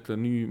zien met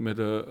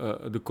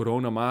de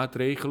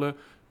coronamaatregelen.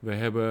 We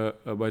hebben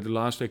bij de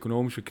laatste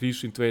economische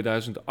crisis in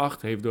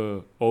 2008 heeft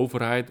de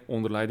overheid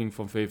onder leiding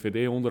van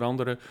VVD onder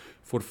andere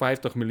voor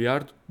 50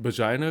 miljard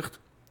bezuinigd.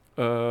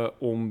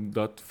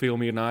 Omdat veel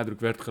meer nadruk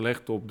werd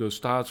gelegd op de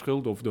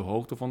staatsschuld of de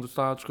hoogte van de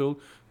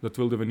staatsschuld. Dat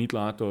wilden we niet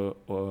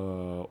laten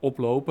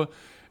oplopen.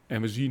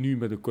 En we zien nu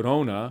met de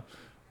corona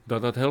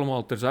dat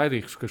helemaal terzijde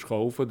is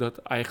geschoven. Dat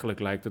eigenlijk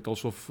lijkt het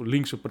alsof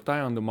linkse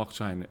partijen aan de macht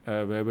zijn.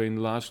 We hebben in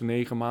de laatste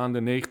 9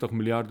 maanden 90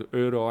 miljard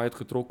euro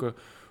uitgetrokken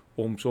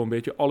om zo'n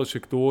beetje alle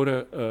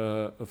sectoren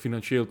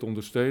financieel te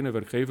ondersteunen.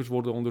 Werkgevers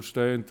worden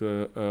ondersteund,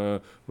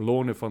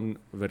 lonen van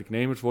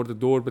werknemers worden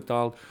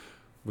doorbetaald.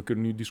 We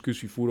kunnen nu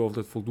discussie voeren of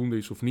dat voldoende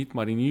is of niet,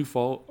 maar in ieder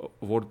geval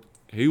wordt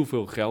heel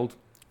veel geld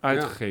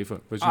uitgegeven.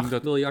 Ja, we zien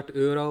 8 miljard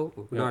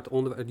euro naar het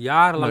onderwijs.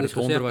 Jarenlang is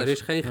gezegd, er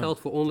is geen geld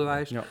voor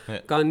onderwijs. Ja.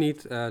 Kan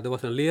niet. Er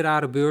was een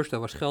lerarenbeurs, daar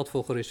was geld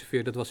voor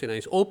gereserveerd. Dat was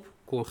ineens op.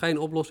 Kon geen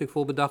oplossing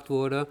voor bedacht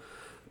worden.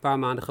 Een paar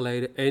maanden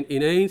geleden. En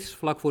ineens,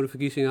 vlak voor de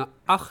verkiezingen,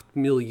 8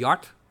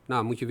 miljard.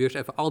 Nou, moet je weer eens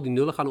even al die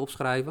nullen gaan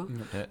opschrijven.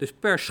 Ja. Dus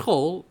per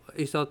school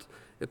in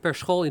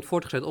het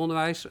voortgezet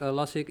onderwijs,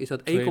 las ik, is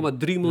dat 1,3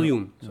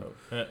 miljoen.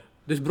 Ja.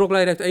 Dus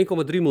Brokleden heeft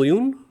 1,3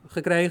 miljoen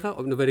gekregen.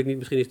 Of, dan weet ik niet,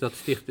 misschien is dat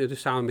sticht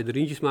samen met de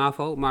Rientjes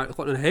Mavo. Maar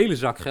gewoon een hele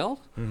zak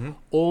geld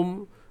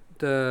om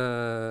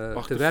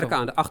te werken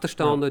aan de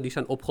achterstanden. Ja. Die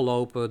zijn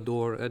opgelopen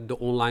door de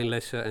online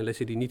lessen en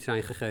lessen die niet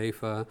zijn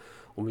gegeven.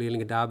 Om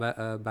leerlingen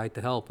daarbij bij te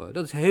helpen.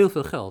 Dat is heel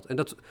veel geld. En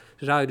dat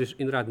zou je dus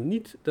inderdaad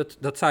niet...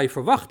 Dat zou je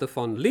verwachten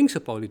van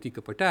linkse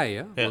politieke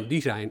partijen. Ja. Want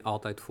die zijn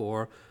altijd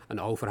voor een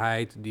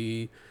overheid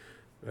die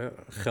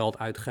geld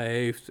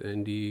uitgeeft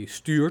en die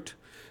stuurt.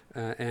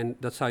 En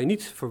dat zou je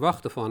niet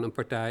verwachten van een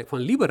partij, van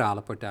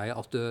liberale partijen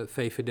als de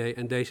VVD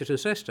en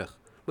D66.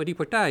 Maar die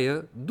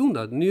partijen doen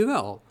dat nu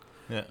wel.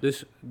 Ja.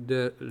 Dus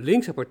de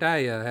linkse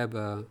partijen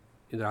hebben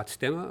inderdaad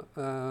stemmen.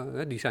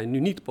 Die zijn nu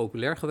niet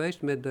populair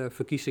geweest met de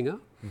verkiezingen.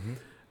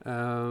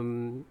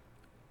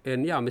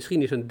 En ja,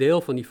 misschien is een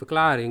deel van die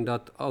verklaring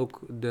dat ook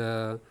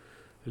de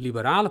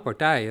liberale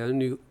partijen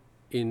nu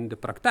in de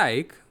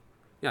praktijk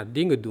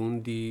dingen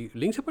doen die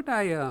linkse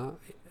partijen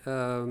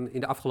in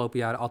de afgelopen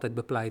jaren altijd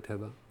bepleit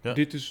hebben. Ja.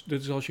 Dit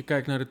is als je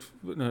kijkt naar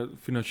de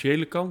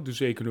financiële kant, dus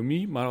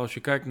economie, maar als je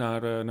kijkt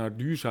naar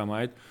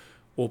duurzaamheid,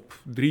 op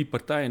 3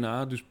 partijen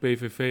na, dus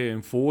PVV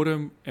en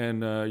Forum en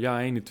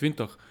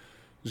Ja21,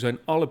 zijn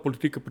alle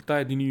politieke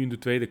partijen die nu in de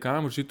Tweede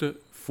Kamer zitten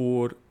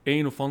voor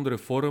een of andere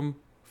vorm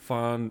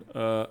van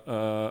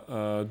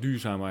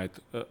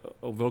duurzaamheid.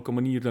 Op welke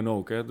manier dan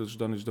ook. Hè. Dus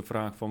dan is de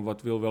vraag van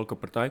wat wil welke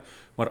partij.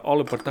 Maar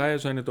alle partijen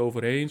zijn het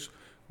over eens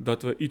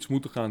dat we iets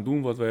moeten gaan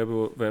doen. Want we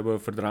hebben een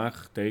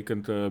verdrag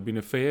getekend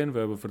binnen VN. We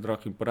hebben een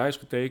verdrag in Parijs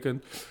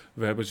getekend.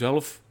 We hebben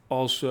zelf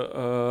als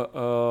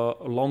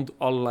land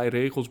allerlei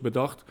regels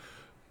bedacht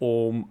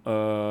om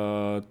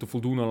te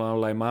voldoen aan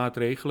allerlei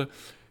maatregelen.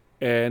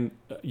 En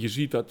je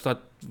ziet dat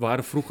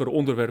waren vroeger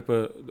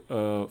onderwerpen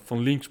van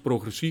links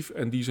progressief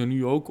en die zijn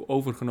nu ook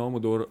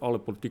overgenomen door alle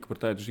politieke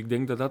partijen. Dus ik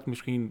denk dat dat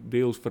misschien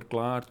deels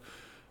verklaart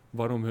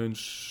waarom hun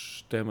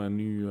stemmen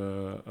nu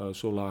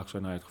zo laag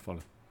zijn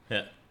uitgevallen.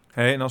 Ja.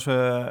 Hey, en als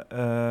we,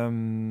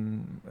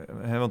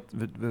 want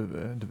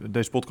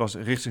deze podcast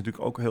richt zich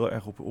natuurlijk ook heel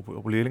erg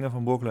op leerlingen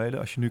van Brokleden.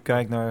 Als je nu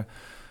kijkt naar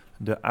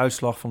de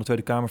uitslag van de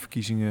Tweede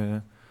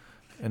Kamerverkiezingen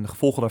en de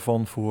gevolgen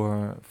daarvan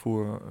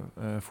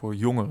voor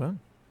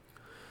jongeren.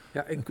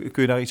 Ja,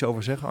 kun je daar iets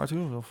over zeggen,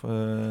 Arthur? Of,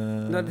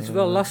 dat is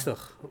wel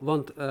lastig,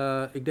 want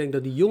ik denk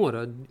dat die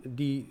jongeren,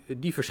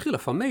 die verschillen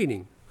van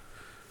mening.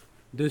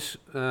 Dus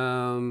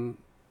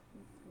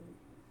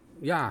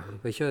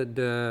weet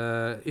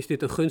je, is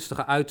dit een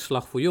gunstige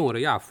uitslag voor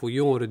jongeren? Ja, voor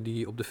jongeren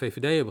die op de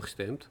VVD hebben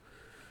gestemd,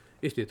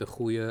 is dit een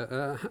goede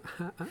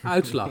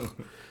uitslag.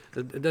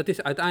 Dat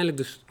is uiteindelijk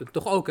dus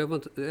toch ook, hè,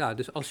 want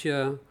dus als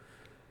je...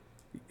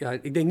 Ja,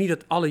 ik denk niet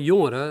dat alle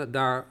jongeren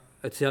daar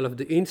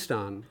hetzelfde in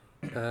staan.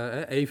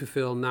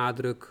 Evenveel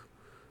nadruk.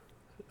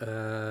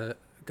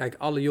 Kijk,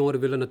 alle jongeren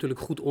willen natuurlijk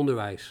goed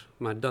onderwijs.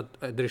 Maar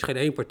er is geen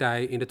één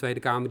partij in de Tweede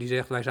Kamer die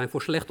zegt wij zijn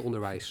voor slecht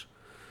onderwijs.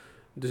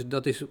 Dus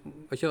dat is,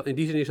 weet je wel, in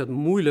die zin is dat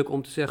moeilijk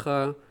om te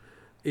zeggen,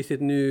 is dit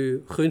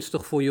nu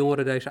gunstig voor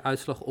jongeren deze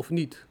uitslag of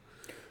niet?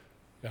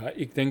 Ja,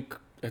 ik denk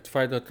het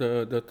feit dat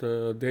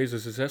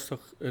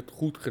D66 het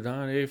goed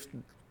gedaan heeft,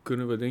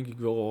 kunnen we denk ik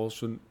wel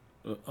als een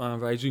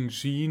aanwijzing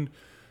zien.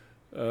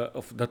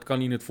 Of dat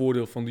kan in het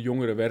voordeel van de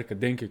jongeren werken,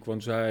 denk ik.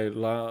 Want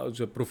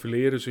ze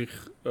profileren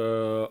zich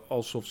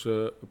alsof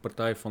ze een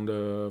partij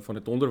van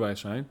het onderwijs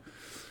zijn.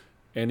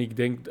 En ik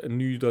denk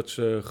nu dat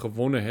ze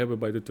gewonnen hebben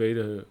bij de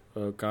Tweede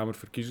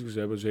Kamerverkiezingen, ze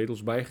hebben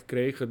zetels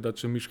bijgekregen, dat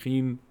ze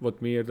misschien wat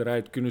meer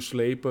eruit kunnen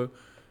slepen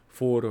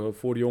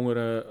voor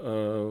jongeren,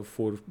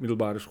 voor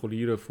middelbare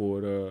scholieren,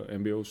 voor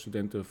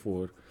mbo-studenten,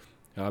 voor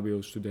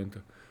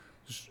hbo-studenten.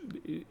 Dus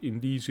in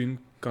die zin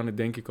kan het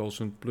denk ik als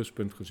een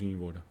pluspunt gezien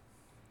worden.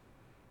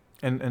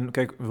 En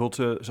kijk,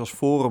 bijvoorbeeld zoals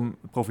Forum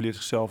profileert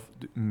zichzelf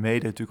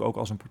mede natuurlijk ook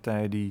als een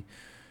partij die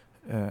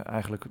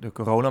eigenlijk de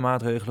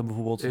coronamaatregelen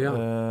bijvoorbeeld,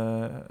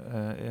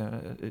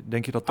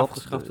 denk je dat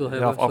afgeschaft wil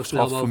hebben?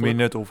 Afgeschaft,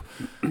 verminderd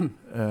of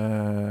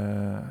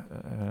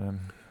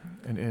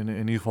in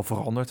ieder geval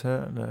veranderd. Hè?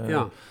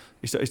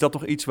 Is dat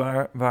toch iets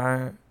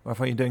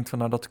waarvan je denkt van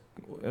nou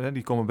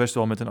die komen best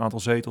wel met een aantal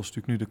zetels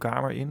natuurlijk nu de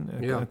Kamer in.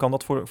 Kan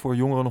dat voor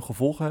jongeren nog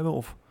gevolgen hebben?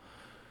 Of?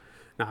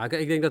 Nou,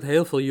 ik denk dat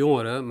heel veel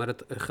jongeren, maar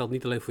dat geldt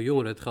niet alleen voor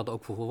jongeren, het geldt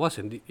ook voor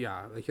volwassenen.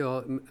 Weet je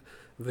wel,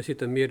 we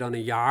zitten meer dan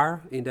een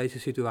jaar in deze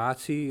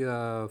situatie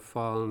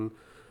van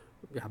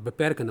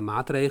beperkende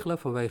maatregelen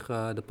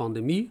vanwege de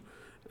pandemie.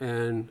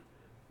 En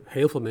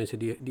heel veel mensen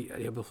die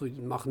hebben,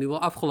 het mag nu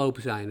wel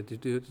afgelopen zijn.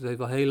 Het heeft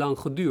wel heel lang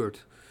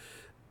geduurd.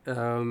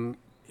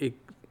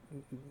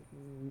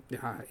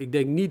 Ik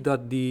denk niet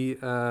dat die...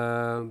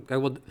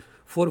 kijk, wat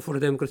Forum voor de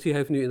Democratie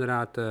heeft nu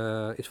inderdaad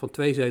is van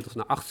 2 zetels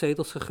naar 8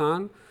 zetels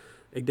gegaan.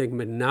 Ik denk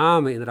met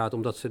name inderdaad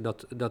omdat ze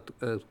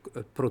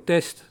het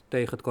protest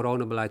tegen het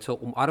coronabeleid zo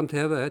omarmd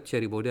hebben. Hè.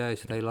 Thierry Baudet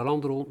is het hele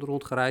land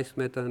rondgereisd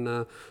met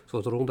een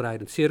soort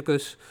rondrijdend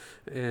circus.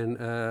 En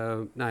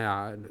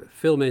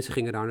veel mensen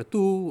gingen daar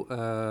naartoe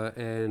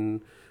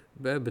en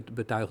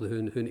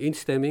betuigden hun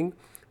instemming.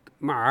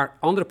 Maar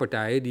andere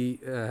partijen die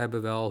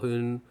hebben wel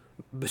hun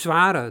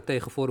bezwaren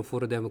tegen Forum voor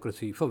de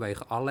Democratie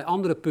vanwege allerlei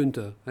andere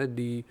punten. Hè.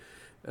 Die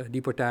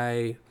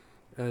partij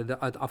de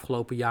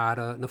afgelopen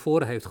jaren naar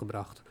voren heeft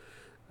gebracht.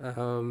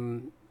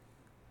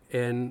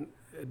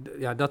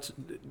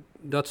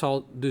 Dat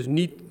zal dus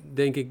niet,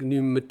 denk ik,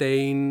 nu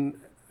meteen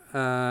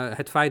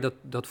het feit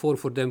dat Forum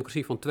voor de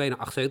Democratie van 2 naar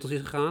 8 zetels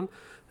is gegaan,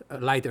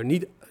 leidt er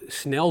niet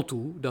snel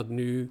toe dat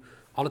nu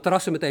alle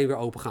terrassen meteen weer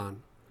open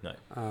gaan. Nee.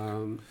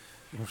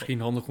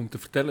 Misschien handig om te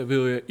vertellen,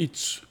 wil je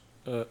iets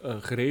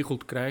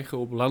geregeld krijgen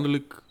op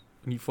landelijk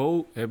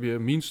niveau, heb je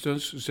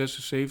minstens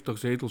 76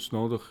 zetels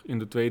nodig in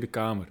de Tweede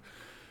Kamer.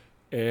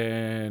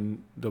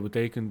 En dat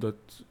betekent dat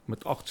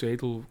met 8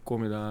 zetels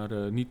kom je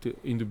daar niet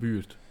in de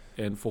buurt.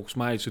 En volgens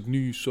mij is het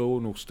nu zo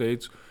nog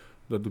steeds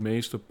dat de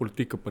meeste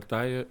politieke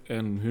partijen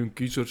en hun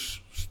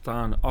kiezers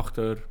staan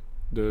achter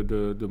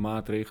de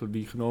maatregelen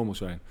die genomen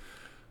zijn.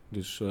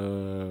 Dus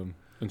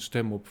een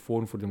stem op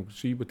Forum voor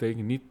Democratie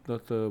betekent niet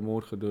dat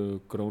morgen de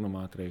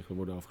coronamaatregelen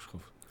worden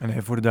afgeschaft. En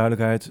even voor de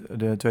duidelijkheid,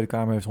 de Tweede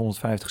Kamer heeft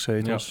 150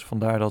 zetels. Ja.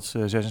 Vandaar dat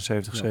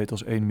 76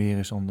 zetels 1 meer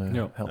is dan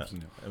de helft. Ja.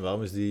 En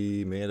waarom is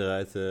die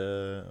meerderheid,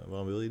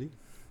 waarom wil je die?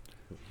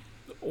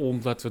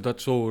 Omdat we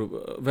dat zo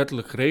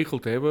wettelijk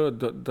geregeld hebben,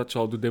 dat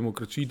zal de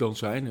democratie dan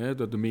zijn, hè,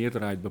 dat de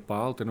meerderheid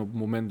bepaalt. En op het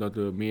moment dat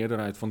de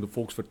meerderheid van de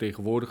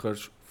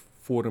volksvertegenwoordigers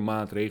voor een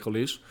maatregel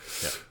is,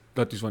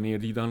 dat is wanneer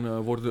die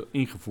dan worden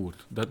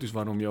ingevoerd. Dat is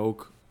waarom je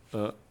ook,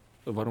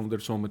 waarom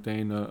er zo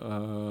meteen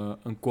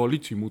een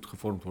coalitie moet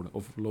gevormd worden.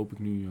 Of loop ik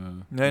nu...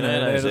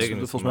 Nee, zeker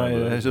niet. Volgens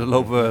mij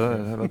lopen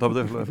we wat dat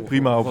betreft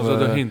prima op. Was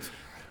dat een hint?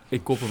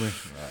 Ik koppel me.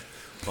 Ja.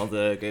 Want we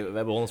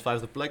hebben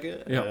 150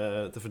 plekken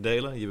te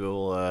verdelen. Je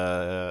wil,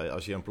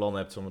 als je een plan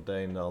hebt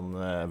zometeen, dan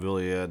wil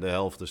je de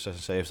helft, dus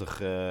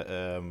 76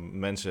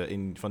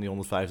 mensen van die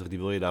 150, die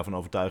wil je daarvan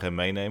overtuigen en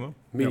meenemen.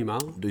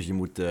 Minimaal. Dus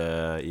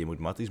je moet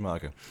matties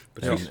maken.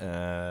 Precies.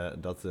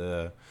 En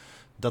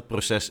dat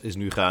proces is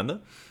nu gaande.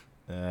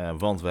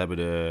 Want we hebben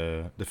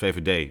de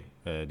VVD,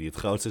 die het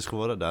grootste is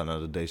geworden,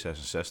 daarna de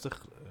D66.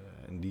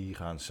 En die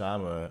gaan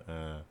samen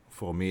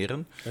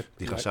formeren.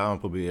 Die gaan samen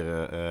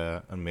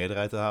proberen een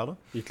meerderheid te halen.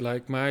 Het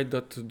lijkt mij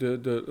dat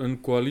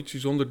een coalitie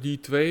zonder die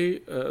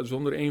twee,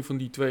 zonder één van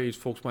die twee is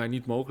volgens mij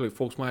niet mogelijk.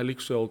 Volgens mij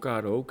liggen ze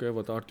elkaar ook. Hè.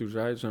 Wat Arthur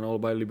zei, het zijn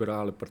allebei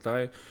liberale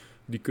partijen.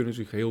 Die kunnen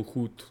zich heel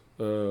goed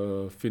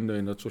vinden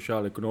in dat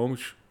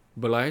sociaal-economisch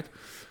beleid.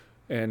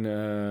 En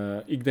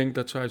ik denk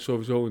dat zij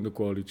sowieso in de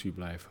coalitie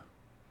blijven.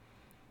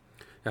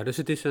 Ja, dus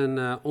het is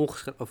een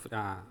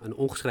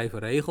ongeschreven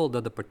regel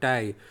dat de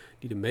partij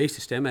die de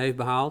meeste stemmen heeft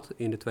behaald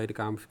in de Tweede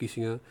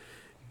Kamerverkiezingen,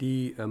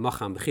 die mag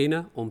gaan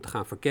beginnen om te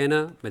gaan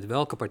verkennen met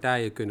welke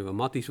partijen kunnen we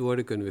matties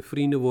worden, kunnen we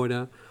vrienden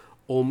worden,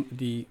 om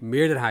die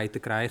meerderheid te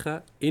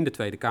krijgen in de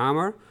Tweede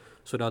Kamer,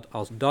 zodat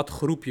als dat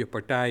groepje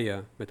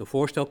partijen met een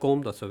voorstel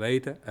komt, dat ze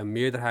weten, een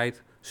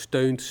meerderheid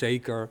steunt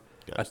zeker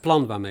het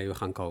plan waarmee we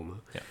gaan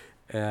komen. Ja.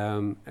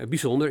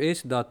 Bijzonder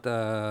is dat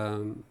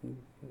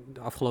de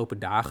afgelopen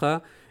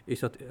dagen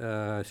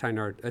zijn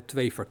er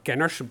 2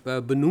 verkenners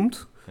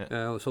benoemd.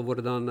 Ja. Zo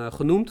worden dan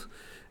genoemd.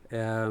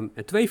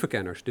 En 2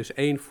 verkenners. Dus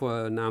 1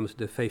 namens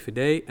de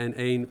VVD en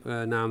 1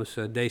 namens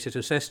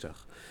D66.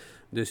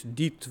 Dus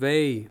die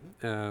 2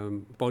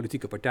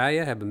 politieke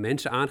partijen hebben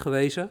mensen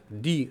aangewezen.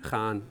 Die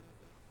gaan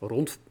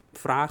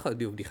rondvragen,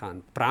 die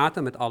gaan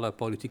praten met alle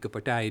politieke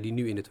partijen die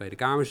nu in de Tweede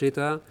Kamer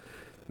zitten.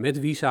 Met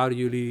wie zouden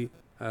jullie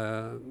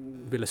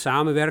willen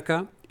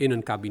samenwerken in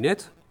een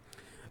kabinet?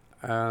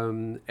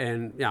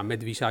 En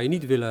met wie zou je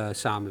niet willen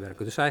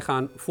samenwerken? Dus zij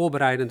gaan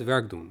voorbereidend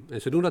werk doen.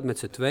 En ze doen dat met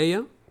z'n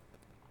tweeën.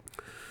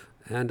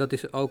 En dat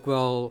is ook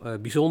wel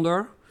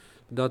bijzonder.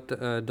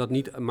 Dat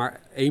niet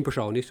maar 1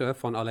 persoon is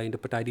van alleen de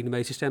partij die de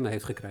meeste stemmen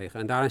heeft gekregen.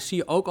 En daarin zie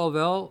je ook al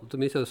wel,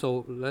 tenminste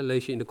zo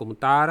lees je in de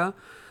commentaren,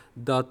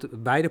 dat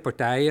beide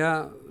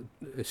partijen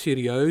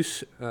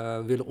serieus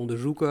willen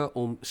onderzoeken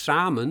om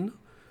samen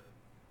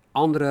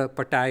andere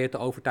partijen te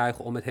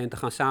overtuigen om met hen te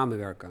gaan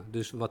samenwerken.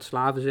 Dus wat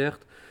Slaven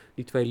zegt,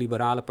 die 2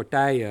 liberale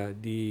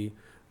partijen, die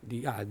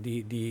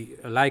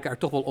lijken er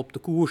toch wel op te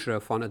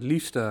koersen van het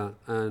liefste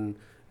een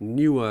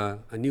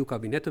nieuw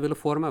kabinet te willen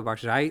vormen, waar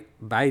zij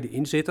beide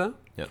in zitten.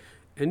 Ja.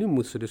 En nu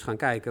moeten ze dus gaan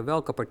kijken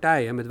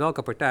met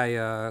welke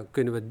partijen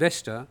kunnen we het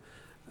beste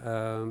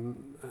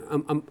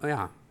een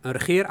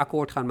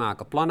regeerakkoord gaan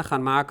maken, plannen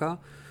gaan maken,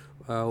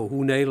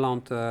 hoe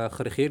Nederland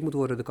geregeerd moet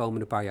worden de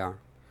komende paar jaar.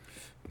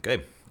 Oké,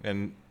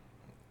 en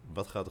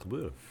wat gaat er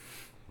gebeuren?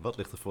 Wat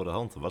ligt er voor de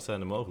hand? Wat zijn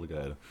de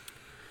mogelijkheden?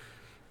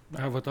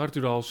 Nou, wat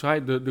Arthur al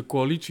zei, de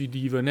coalitie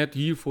die we net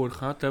hiervoor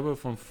gehad hebben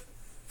van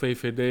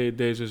VVD,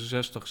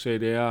 D66,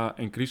 CDA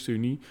en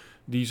ChristenUnie,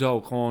 die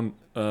zou gewoon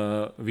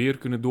weer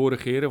kunnen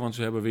doorregeren, want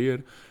ze hebben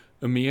weer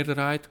een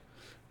meerderheid.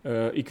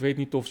 Ik weet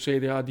niet of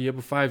CDA, die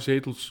hebben 5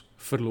 zetels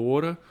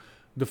verloren.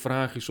 De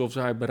vraag is of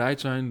zij bereid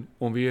zijn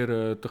om weer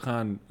te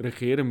gaan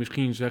regeren.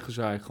 Misschien zeggen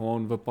zij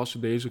gewoon, we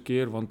passen deze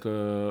keer, want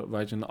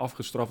wij zijn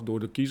afgestraft door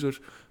de kiezers.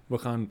 We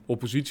gaan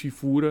oppositie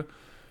voeren.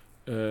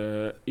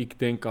 Ik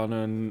denk aan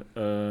een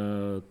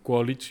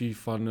coalitie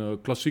van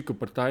klassieke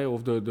partijen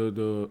of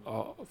de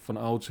van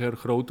oudsher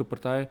grote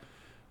partijen.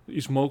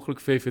 Is mogelijk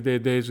VVD,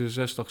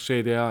 D66,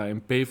 CDA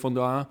en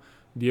PvdA.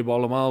 Die hebben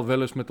allemaal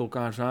wel eens met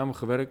elkaar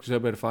samengewerkt. Ze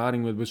hebben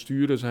ervaring met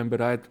besturen, zijn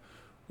bereid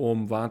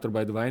om water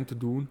bij de wijn te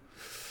doen.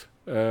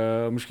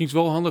 Misschien is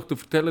het wel handig te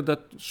vertellen dat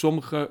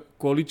sommige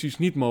coalities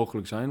niet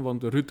mogelijk zijn.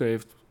 Want Rutte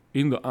heeft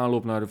in de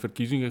aanloop naar de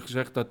verkiezingen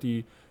gezegd dat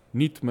hij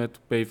niet met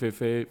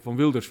PVV van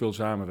Wilders wil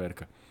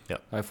samenwerken. Ja.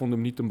 Hij vond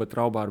hem niet een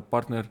betrouwbare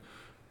partner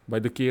bij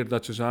de keer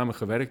dat ze samen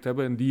gewerkt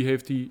hebben. En die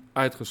heeft hij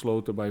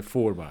uitgesloten bij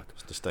voorbaat.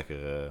 Dus de stekker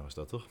was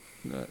dat toch?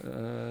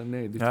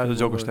 Nee, Ja, dat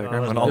is ook een stekker,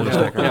 maar een Ja, andere ja,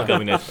 stekker. ja,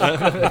 kabinet.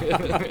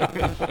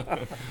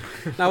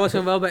 Nou was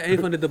er wel bij een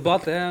van de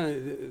debatten, hè,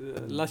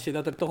 las je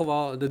dat er toch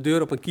wel de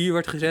deur op een kier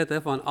werd gezet.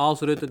 Hè, van als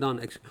Rutte dan,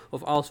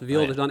 of als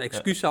Wilders dan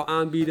excuus zou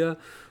aanbieden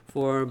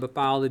voor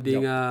bepaalde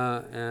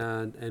dingen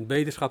en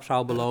beterschap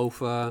zou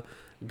beloven,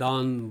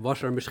 dan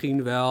was er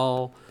misschien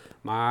wel.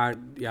 Maar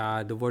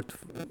ja, er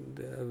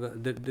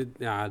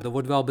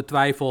wordt wel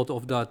betwijfeld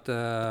of dat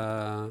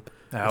Ja,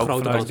 een ook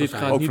grote vanuit- kans dit zou gaat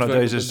zijn. ook niet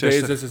vanuit wel-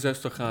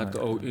 D66. D66 gaat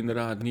ook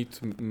inderdaad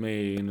niet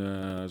mee in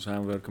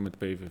samenwerken met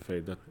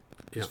PVV. Dat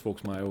is Ja.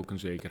 volgens mij ook een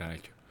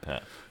zekerheidje.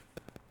 Ja.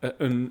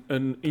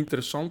 Een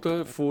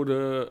interessante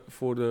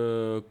voor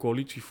de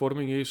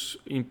coalitievorming is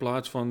in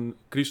plaats van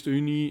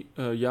ChristenUnie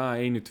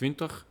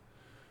JA21.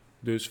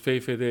 Dus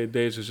VVD,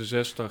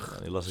 D66,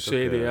 die las ik ook,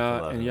 CDA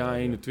vandaag. en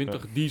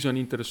JA21, die zijn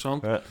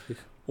interessant. Ja.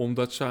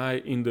 Omdat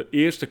zij in de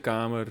Eerste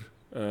Kamer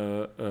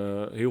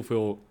heel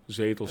veel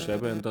zetels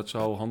hebben. En dat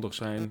zou handig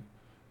zijn,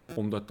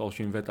 omdat als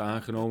je een wet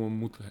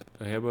aangenomen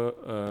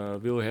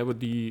wil hebben,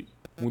 die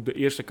moet de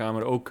Eerste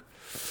Kamer ook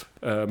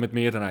met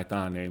meerderheid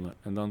aannemen.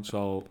 En dan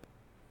zal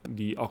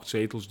die 8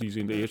 zetels die ze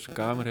in de Eerste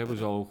Kamer hebben,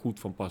 zal goed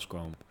van pas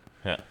komen.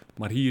 Ja.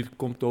 Maar hier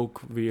komt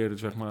ook weer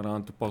zeg maar,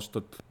 aan te pas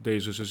dat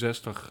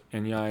D66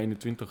 en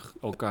JA21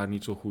 elkaar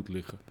niet zo goed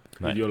liggen.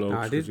 Nee.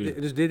 Ideologisch Nou,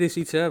 gezien. dus dit is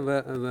iets, hè.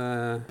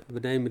 We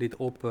nemen dit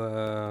op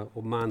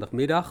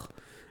maandagmiddag.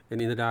 En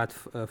inderdaad,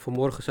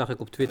 vanmorgen zag ik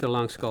op Twitter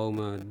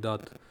langskomen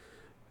dat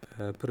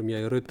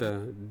premier Rutte,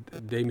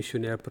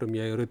 demissionair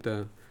premier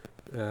Rutte,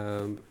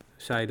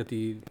 zei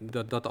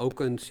dat ook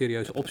een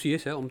serieuze optie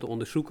is, hè, om te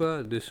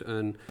onderzoeken. Dus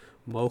een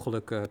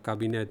mogelijk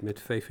kabinet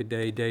met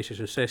VVD,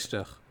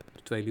 D66,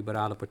 de 2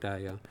 liberale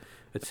partijen,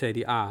 het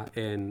CDA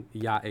en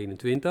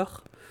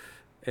JA21.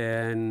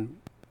 En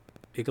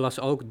ik las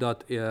ook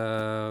dat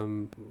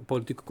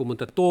politieke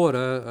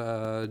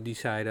commentatoren die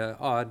zeiden,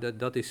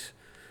 dat is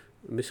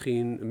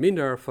misschien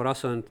minder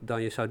verrassend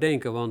dan je zou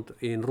denken. Want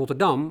in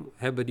Rotterdam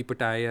hebben die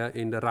partijen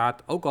in de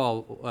raad ook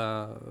al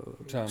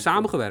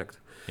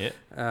samengewerkt. Ja.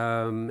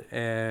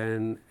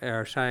 En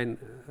er zijn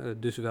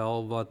dus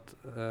wel wat...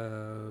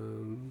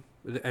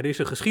 er is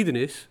een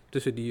geschiedenis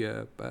tussen die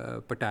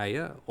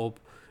partijen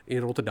in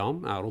Rotterdam.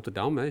 Nou,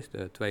 Rotterdam is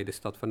de tweede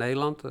stad van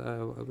Nederland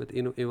met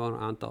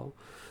inwoneraantal.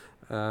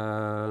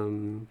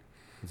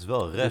 Het is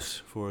wel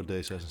res voor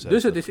D66.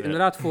 Dus het is Ja.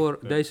 inderdaad voor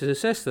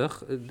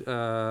D66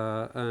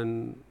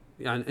 en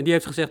die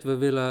heeft gezegd,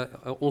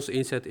 onze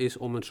inzet is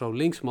om een zo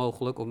links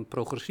mogelijk, om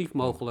progressief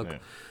mogelijk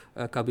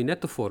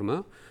kabinet te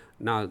vormen.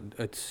 Nou,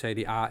 het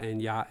CDA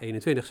en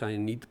JA21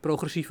 zijn niet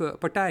progressieve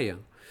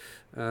partijen.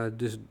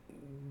 Dus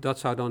dat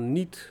zou dan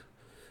niet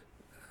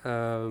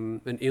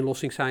een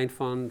inlossing zijn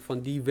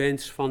van die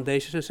wens van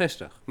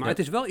D66. Maar het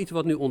is wel iets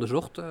wat nu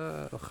onderzocht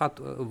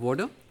gaat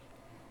worden.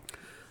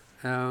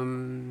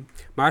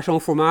 Maar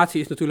zo'n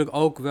formatie is natuurlijk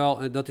ook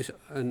wel, dat is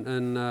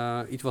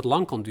iets wat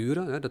lang kan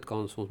duren. Hè. Dat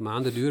kan soms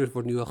maanden duren. Het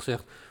wordt nu al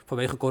gezegd,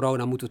 vanwege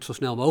corona moeten we het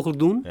zo snel mogelijk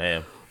doen. Ja,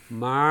 ja.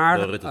 Maar,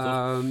 Wel Rutte,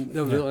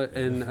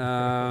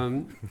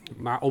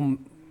 maar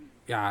om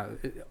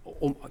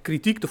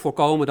kritiek te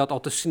voorkomen dat al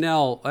te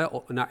snel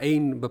naar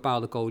één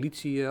bepaalde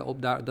coalitie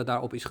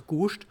daarop is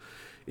gekoerst,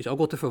 is ook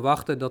wel te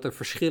verwachten dat er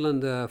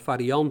verschillende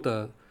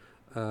varianten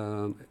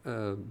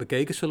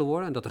bekeken zullen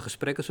worden en dat er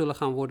gesprekken zullen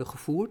gaan worden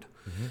gevoerd.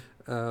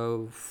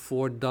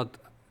 Voordat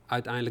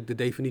uiteindelijk de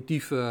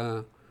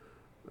definitieve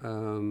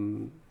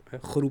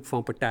groep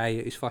van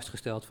partijen is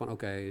vastgesteld van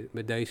oké,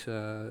 met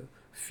deze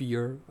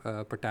 4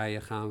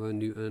 partijen gaan we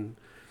nu een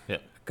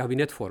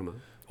kabinet vormen.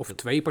 Of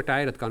 2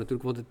 partijen, dat kan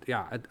natuurlijk, want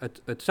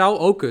het zou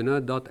ook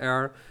kunnen dat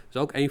dat is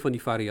ook een van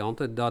die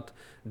varianten, dat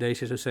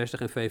D66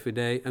 en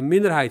VVD een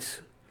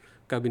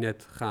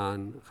minderheidskabinet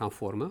gaan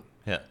vormen.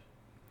 Ja.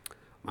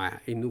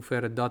 Maar in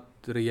hoeverre dat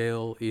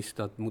reëel is,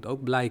 dat moet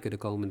ook blijken de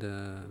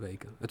komende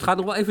weken. Het gaat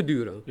nog wel even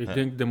duren. Ik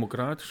denk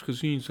democratisch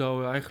gezien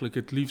zou eigenlijk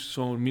het liefst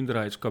zo'n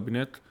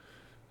minderheidskabinet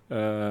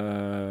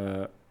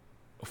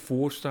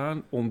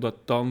voorstaan, omdat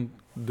dan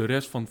de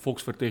rest van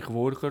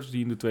volksvertegenwoordigers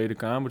die in de Tweede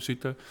Kamer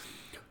zitten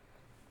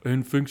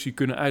hun functie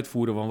kunnen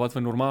uitvoeren. Want wat we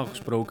normaal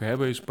gesproken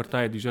hebben is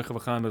partijen die zeggen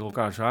we gaan met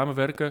elkaar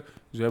samenwerken.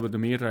 Ze hebben de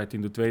meerderheid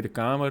in de Tweede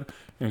Kamer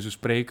en ze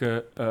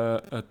spreken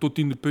tot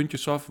in de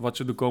puntjes af wat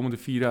ze de komende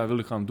 4 jaar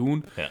willen gaan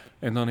doen. Ja.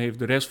 En dan heeft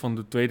de rest van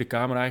de Tweede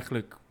Kamer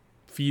eigenlijk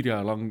 4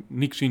 jaar lang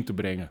niks in te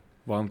brengen.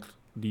 Want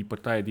die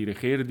partijen die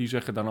regeren, die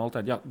zeggen dan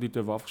altijd ja, dit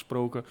hebben we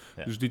afgesproken,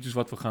 dus dit is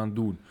wat we gaan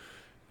doen.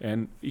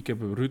 En ik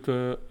heb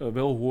Rutte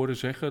wel horen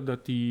zeggen dat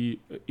hij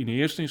in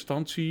eerste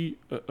instantie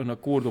een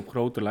akkoord op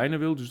grote lijnen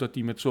wil. Dus dat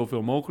hij met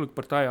zoveel mogelijk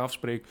partijen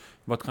afspreekt,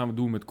 wat gaan we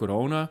doen met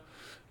corona?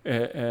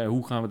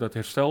 Hoe gaan we dat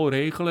herstel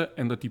regelen?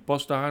 En dat die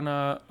pas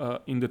daarna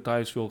in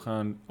details wil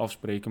gaan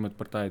afspreken met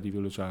partijen die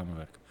willen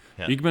samenwerken.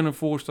 Ja. Ik ben een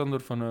voorstander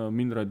van een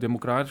minderheid.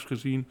 Democratisch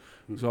gezien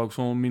zou ik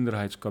zo'n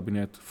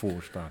minderheidskabinet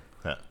voorstaan.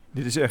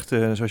 Dit is echt,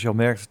 zoals je al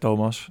merkt,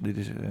 Thomas, dit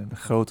is een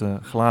grote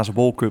glazen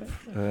bolcup.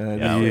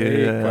 Maar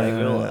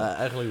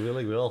eigenlijk wil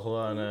ik wel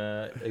gewoon...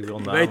 ik wil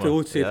namen. weten hoe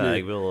het zit nu.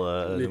 Ik wil...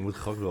 er moet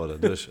gegokt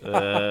worden. Dus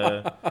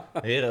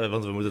heren,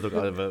 want we moeten het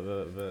ook...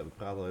 We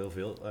praten al heel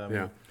veel.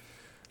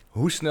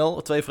 Hoe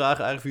snel, 2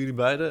 vragen eigenlijk voor jullie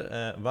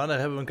beiden. Wanneer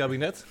hebben we een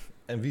kabinet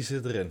en wie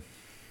zit erin?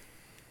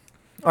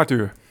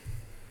 Arthur.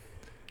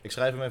 Ik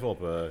schrijf hem even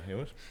op,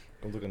 jongens.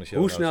 Komt ook in de show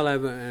Hoe notes. snel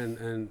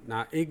hebben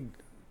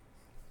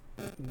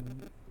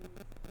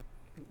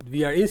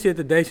wie erin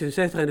zitten,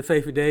 D66 en de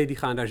VVD, die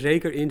gaan daar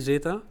zeker in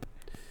zitten.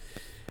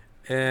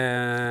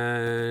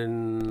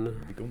 En...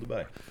 Die komt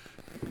erbij.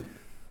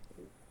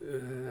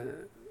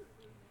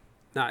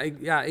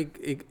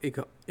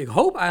 Ik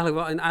hoop eigenlijk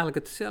wel, en eigenlijk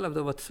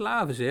hetzelfde wat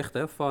Slaven zegt,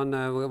 hè,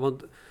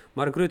 want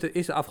Mark Rutte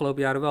is de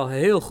afgelopen jaren wel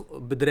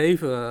heel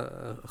bedreven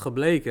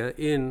gebleken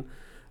in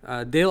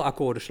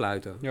deelakkoorden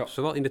sluiten. Ja.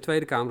 Zowel in de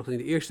Tweede Kamer als in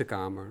de Eerste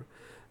Kamer.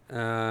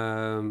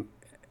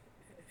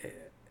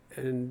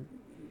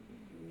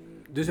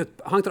 Dus het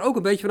hangt er ook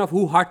een beetje vanaf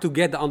hoe hard to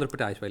get de andere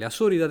partij spelen. Ja,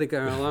 sorry dat ik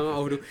er lang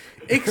over doe.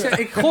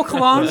 Ik gok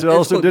gewoon. Dat is wel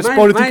het goed. dus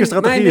politieke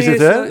strategie is ding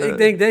het, hè?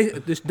 Ik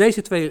denk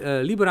deze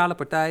 2 liberale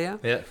partijen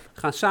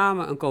gaan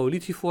samen een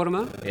coalitie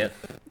vormen. Ja.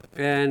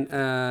 En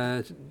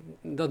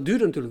dat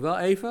duurt natuurlijk wel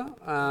even.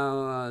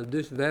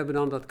 Dus we hebben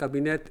dan dat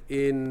kabinet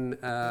in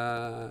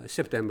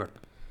september.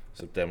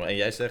 September. En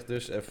jij zegt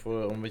dus,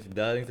 even om een beetje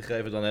duiding te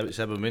geven, ze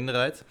hebben een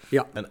minderheid.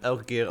 Ja. En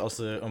elke keer als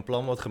er een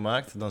plan wordt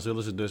gemaakt, dan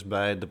zullen ze dus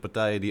bij de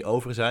partijen die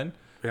over zijn,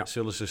 Ja.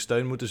 zullen ze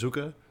steun moeten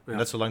zoeken. Ja.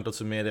 Net zolang dat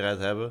ze een meerderheid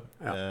hebben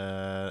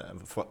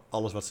voor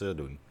alles wat ze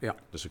doen. Ja.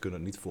 Dus ze kunnen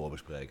het niet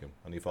voorbespreken. In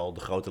ieder geval de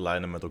grote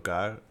lijnen met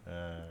elkaar.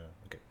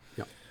 Oké.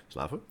 Ja.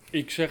 Slaven?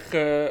 Ik zeg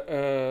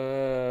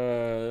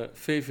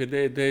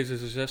VVD,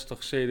 D66,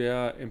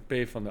 CDA en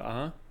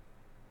PvdA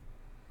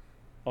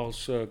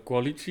als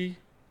coalitie.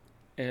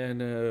 En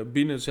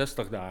binnen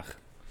 60 dagen.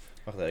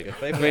 Wacht even.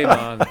 2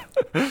 maanden.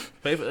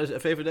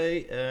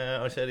 VVD,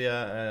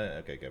 CDA,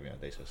 oké, ik heb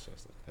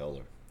D66.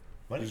 Helder.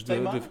 Maar Dus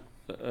 2 maanden?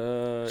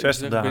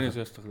 60 dagen. Binnen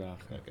 60 dagen.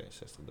 Oké,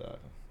 60 dagen.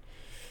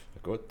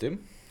 Akkoord,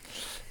 Tim?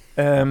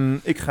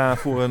 Ik ga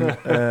voor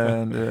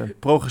de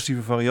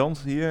progressieve variant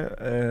hier.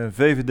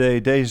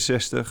 VVD,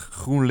 D66,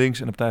 GroenLinks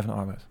en de Partij van de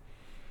Arbeid.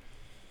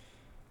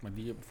 Maar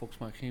die hebben volgens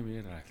mij geen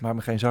meerderheid. Maakt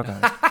me geen zak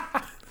uit.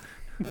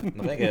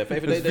 Nog één keer. Dat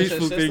VVD, is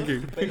wishful D66.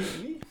 thinking.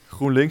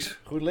 GroenLinks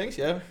GroenLinks,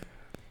 ja.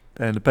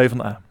 en de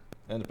PvdA.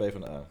 En de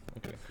PvdA.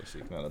 Oké,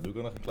 klassiek. Nou, dan doe ik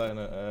er nog een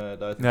kleine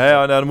duiding.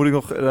 Nou, dan moet ik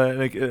nog...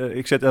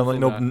 ik zet dan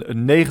in op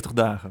 90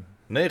 dagen.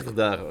 90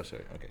 dagen, oh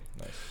sorry. Oké,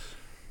 nice.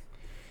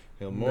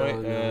 Heel mooi.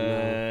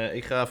 Nou.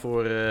 Ik ga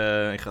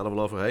ik ga er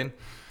wel overheen.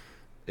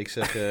 Ik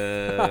zeg,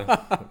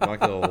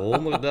 maak er al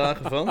 100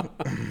 dagen van.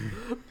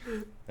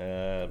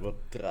 Wat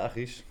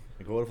tragisch.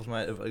 Ik hoorde volgens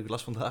mij, ik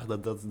las vandaag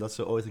dat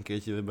ze ooit een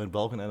keertje met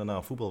Balkenende naar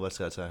een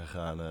voetbalwedstrijd zijn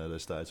gegaan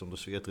destijds om de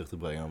sfeer terug te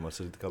brengen, omdat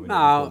ze het kabinet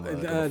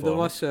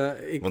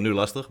Want nu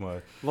lastig,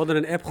 maar... We hadden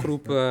een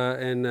appgroep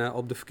en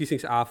op de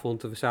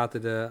verkiezingsavond, we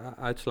zaten de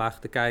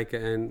uitslagen te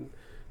kijken en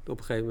op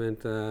een gegeven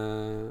moment,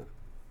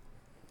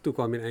 toen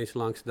kwam ineens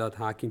langs dat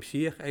Hakim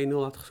Ziyech 1-0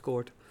 had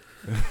gescoord.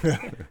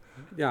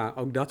 Ja,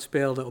 ook dat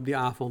speelde op die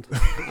avond.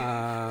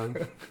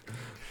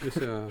 Dus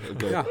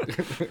ja, Dat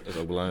is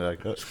ook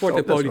belangrijk. sport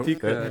en politiek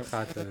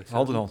gaat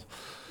Hand in hand.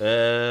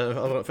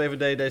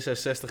 VVD,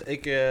 D66,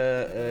 ik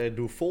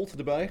doe Volt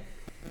erbij.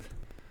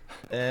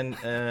 En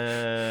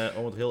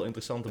om het heel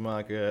interessant te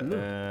maken,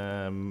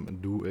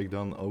 doe ik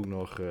dan ook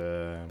nog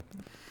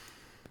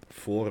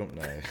Forum.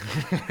 Nee.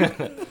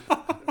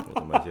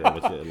 Wordt een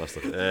beetje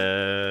lastig.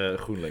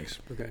 GroenLinks.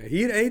 Okay,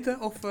 hier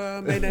eten of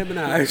meenemen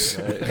naar huis?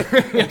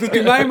 Nee. Doet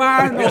u mij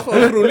maar nog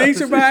een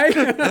GroenLinks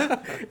erbij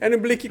en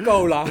een blikje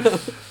cola.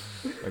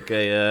 Oké,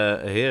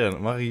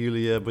 heren, mag ik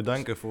jullie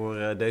bedanken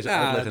voor deze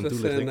uitleg en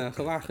toelichting? Ja, het was een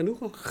gewaar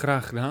genoegen.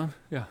 Graag gedaan,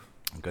 ja.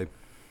 Oké.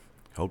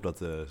 Ik hoop dat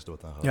ze het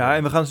wordt aangehouden. Ja,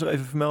 en we gaan dus nog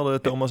even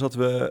vermelden, Thomas, dat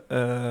we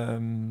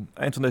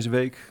eind van deze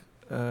week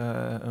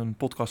een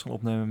podcast gaan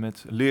opnemen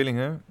met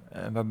leerlingen.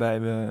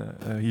 Waarbij we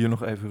hier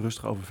nog even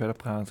rustig over verder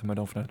praten, maar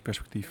dan vanuit het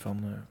perspectief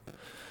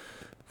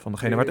van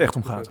degene waar het echt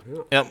om gaat.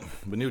 Ja,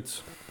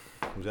 benieuwd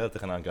hoe zij er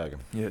tegenaan kijken.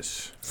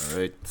 Yes.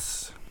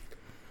 Alright.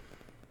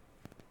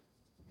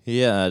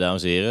 Ja,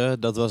 dames en heren,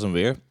 dat was hem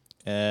weer.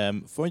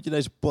 Vond je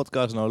deze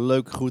podcast nou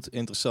leuk, goed,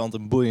 interessant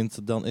en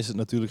boeiend, dan is het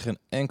natuurlijk geen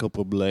enkel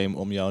probleem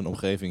om jouw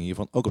omgeving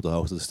hiervan ook op de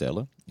hoogte te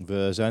stellen.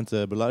 We zijn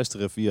te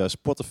beluisteren via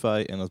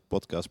Spotify en het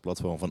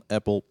podcastplatform van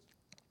Apple.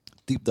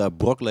 Typ daar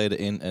Brokleden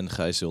in en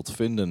gij zult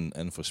vinden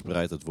en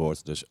verspreid het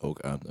woord dus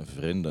ook aan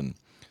vrienden.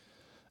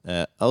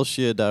 Als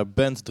je daar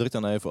bent, druk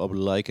dan even op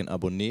like en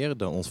abonneer.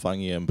 Dan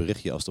ontvang je een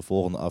berichtje als de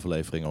volgende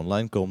aflevering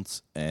online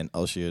komt. En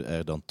als je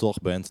er dan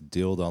toch bent,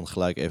 deel dan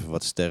gelijk even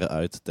wat sterren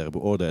uit ter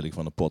beoordeling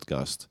van de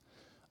podcast.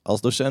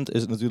 Als docent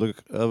is het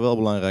natuurlijk wel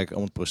belangrijk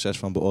om het proces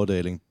van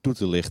beoordeling toe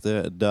te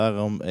lichten.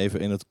 Daarom even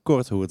in het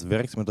kort hoe het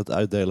werkt met het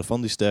uitdelen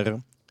van die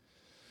sterren.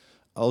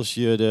 Als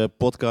je de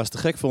podcast te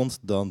gek vond,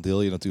 dan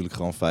deel je natuurlijk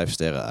gewoon 5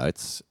 sterren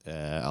uit.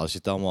 Als je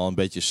het allemaal een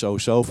beetje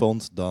zo-zo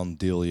vond, dan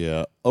deel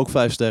je ook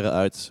 5 sterren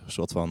uit. Een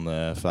soort van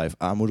 5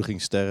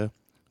 aanmoedigingssterren,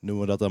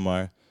 noemen we dat dan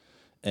maar.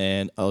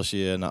 En als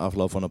je na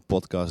afloop van een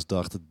podcast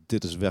dacht,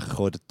 dit is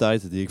weggegooide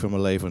tijd die ik van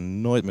mijn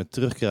leven nooit meer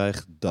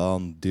terugkrijg,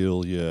 dan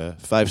deel je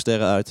 5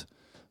 sterren uit.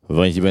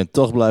 Want je bent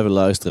toch blijven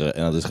luisteren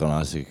en dat is gewoon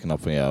hartstikke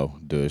knap van jou.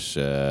 Dus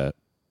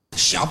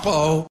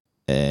chapeau!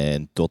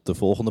 En tot de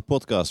volgende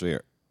podcast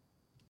weer.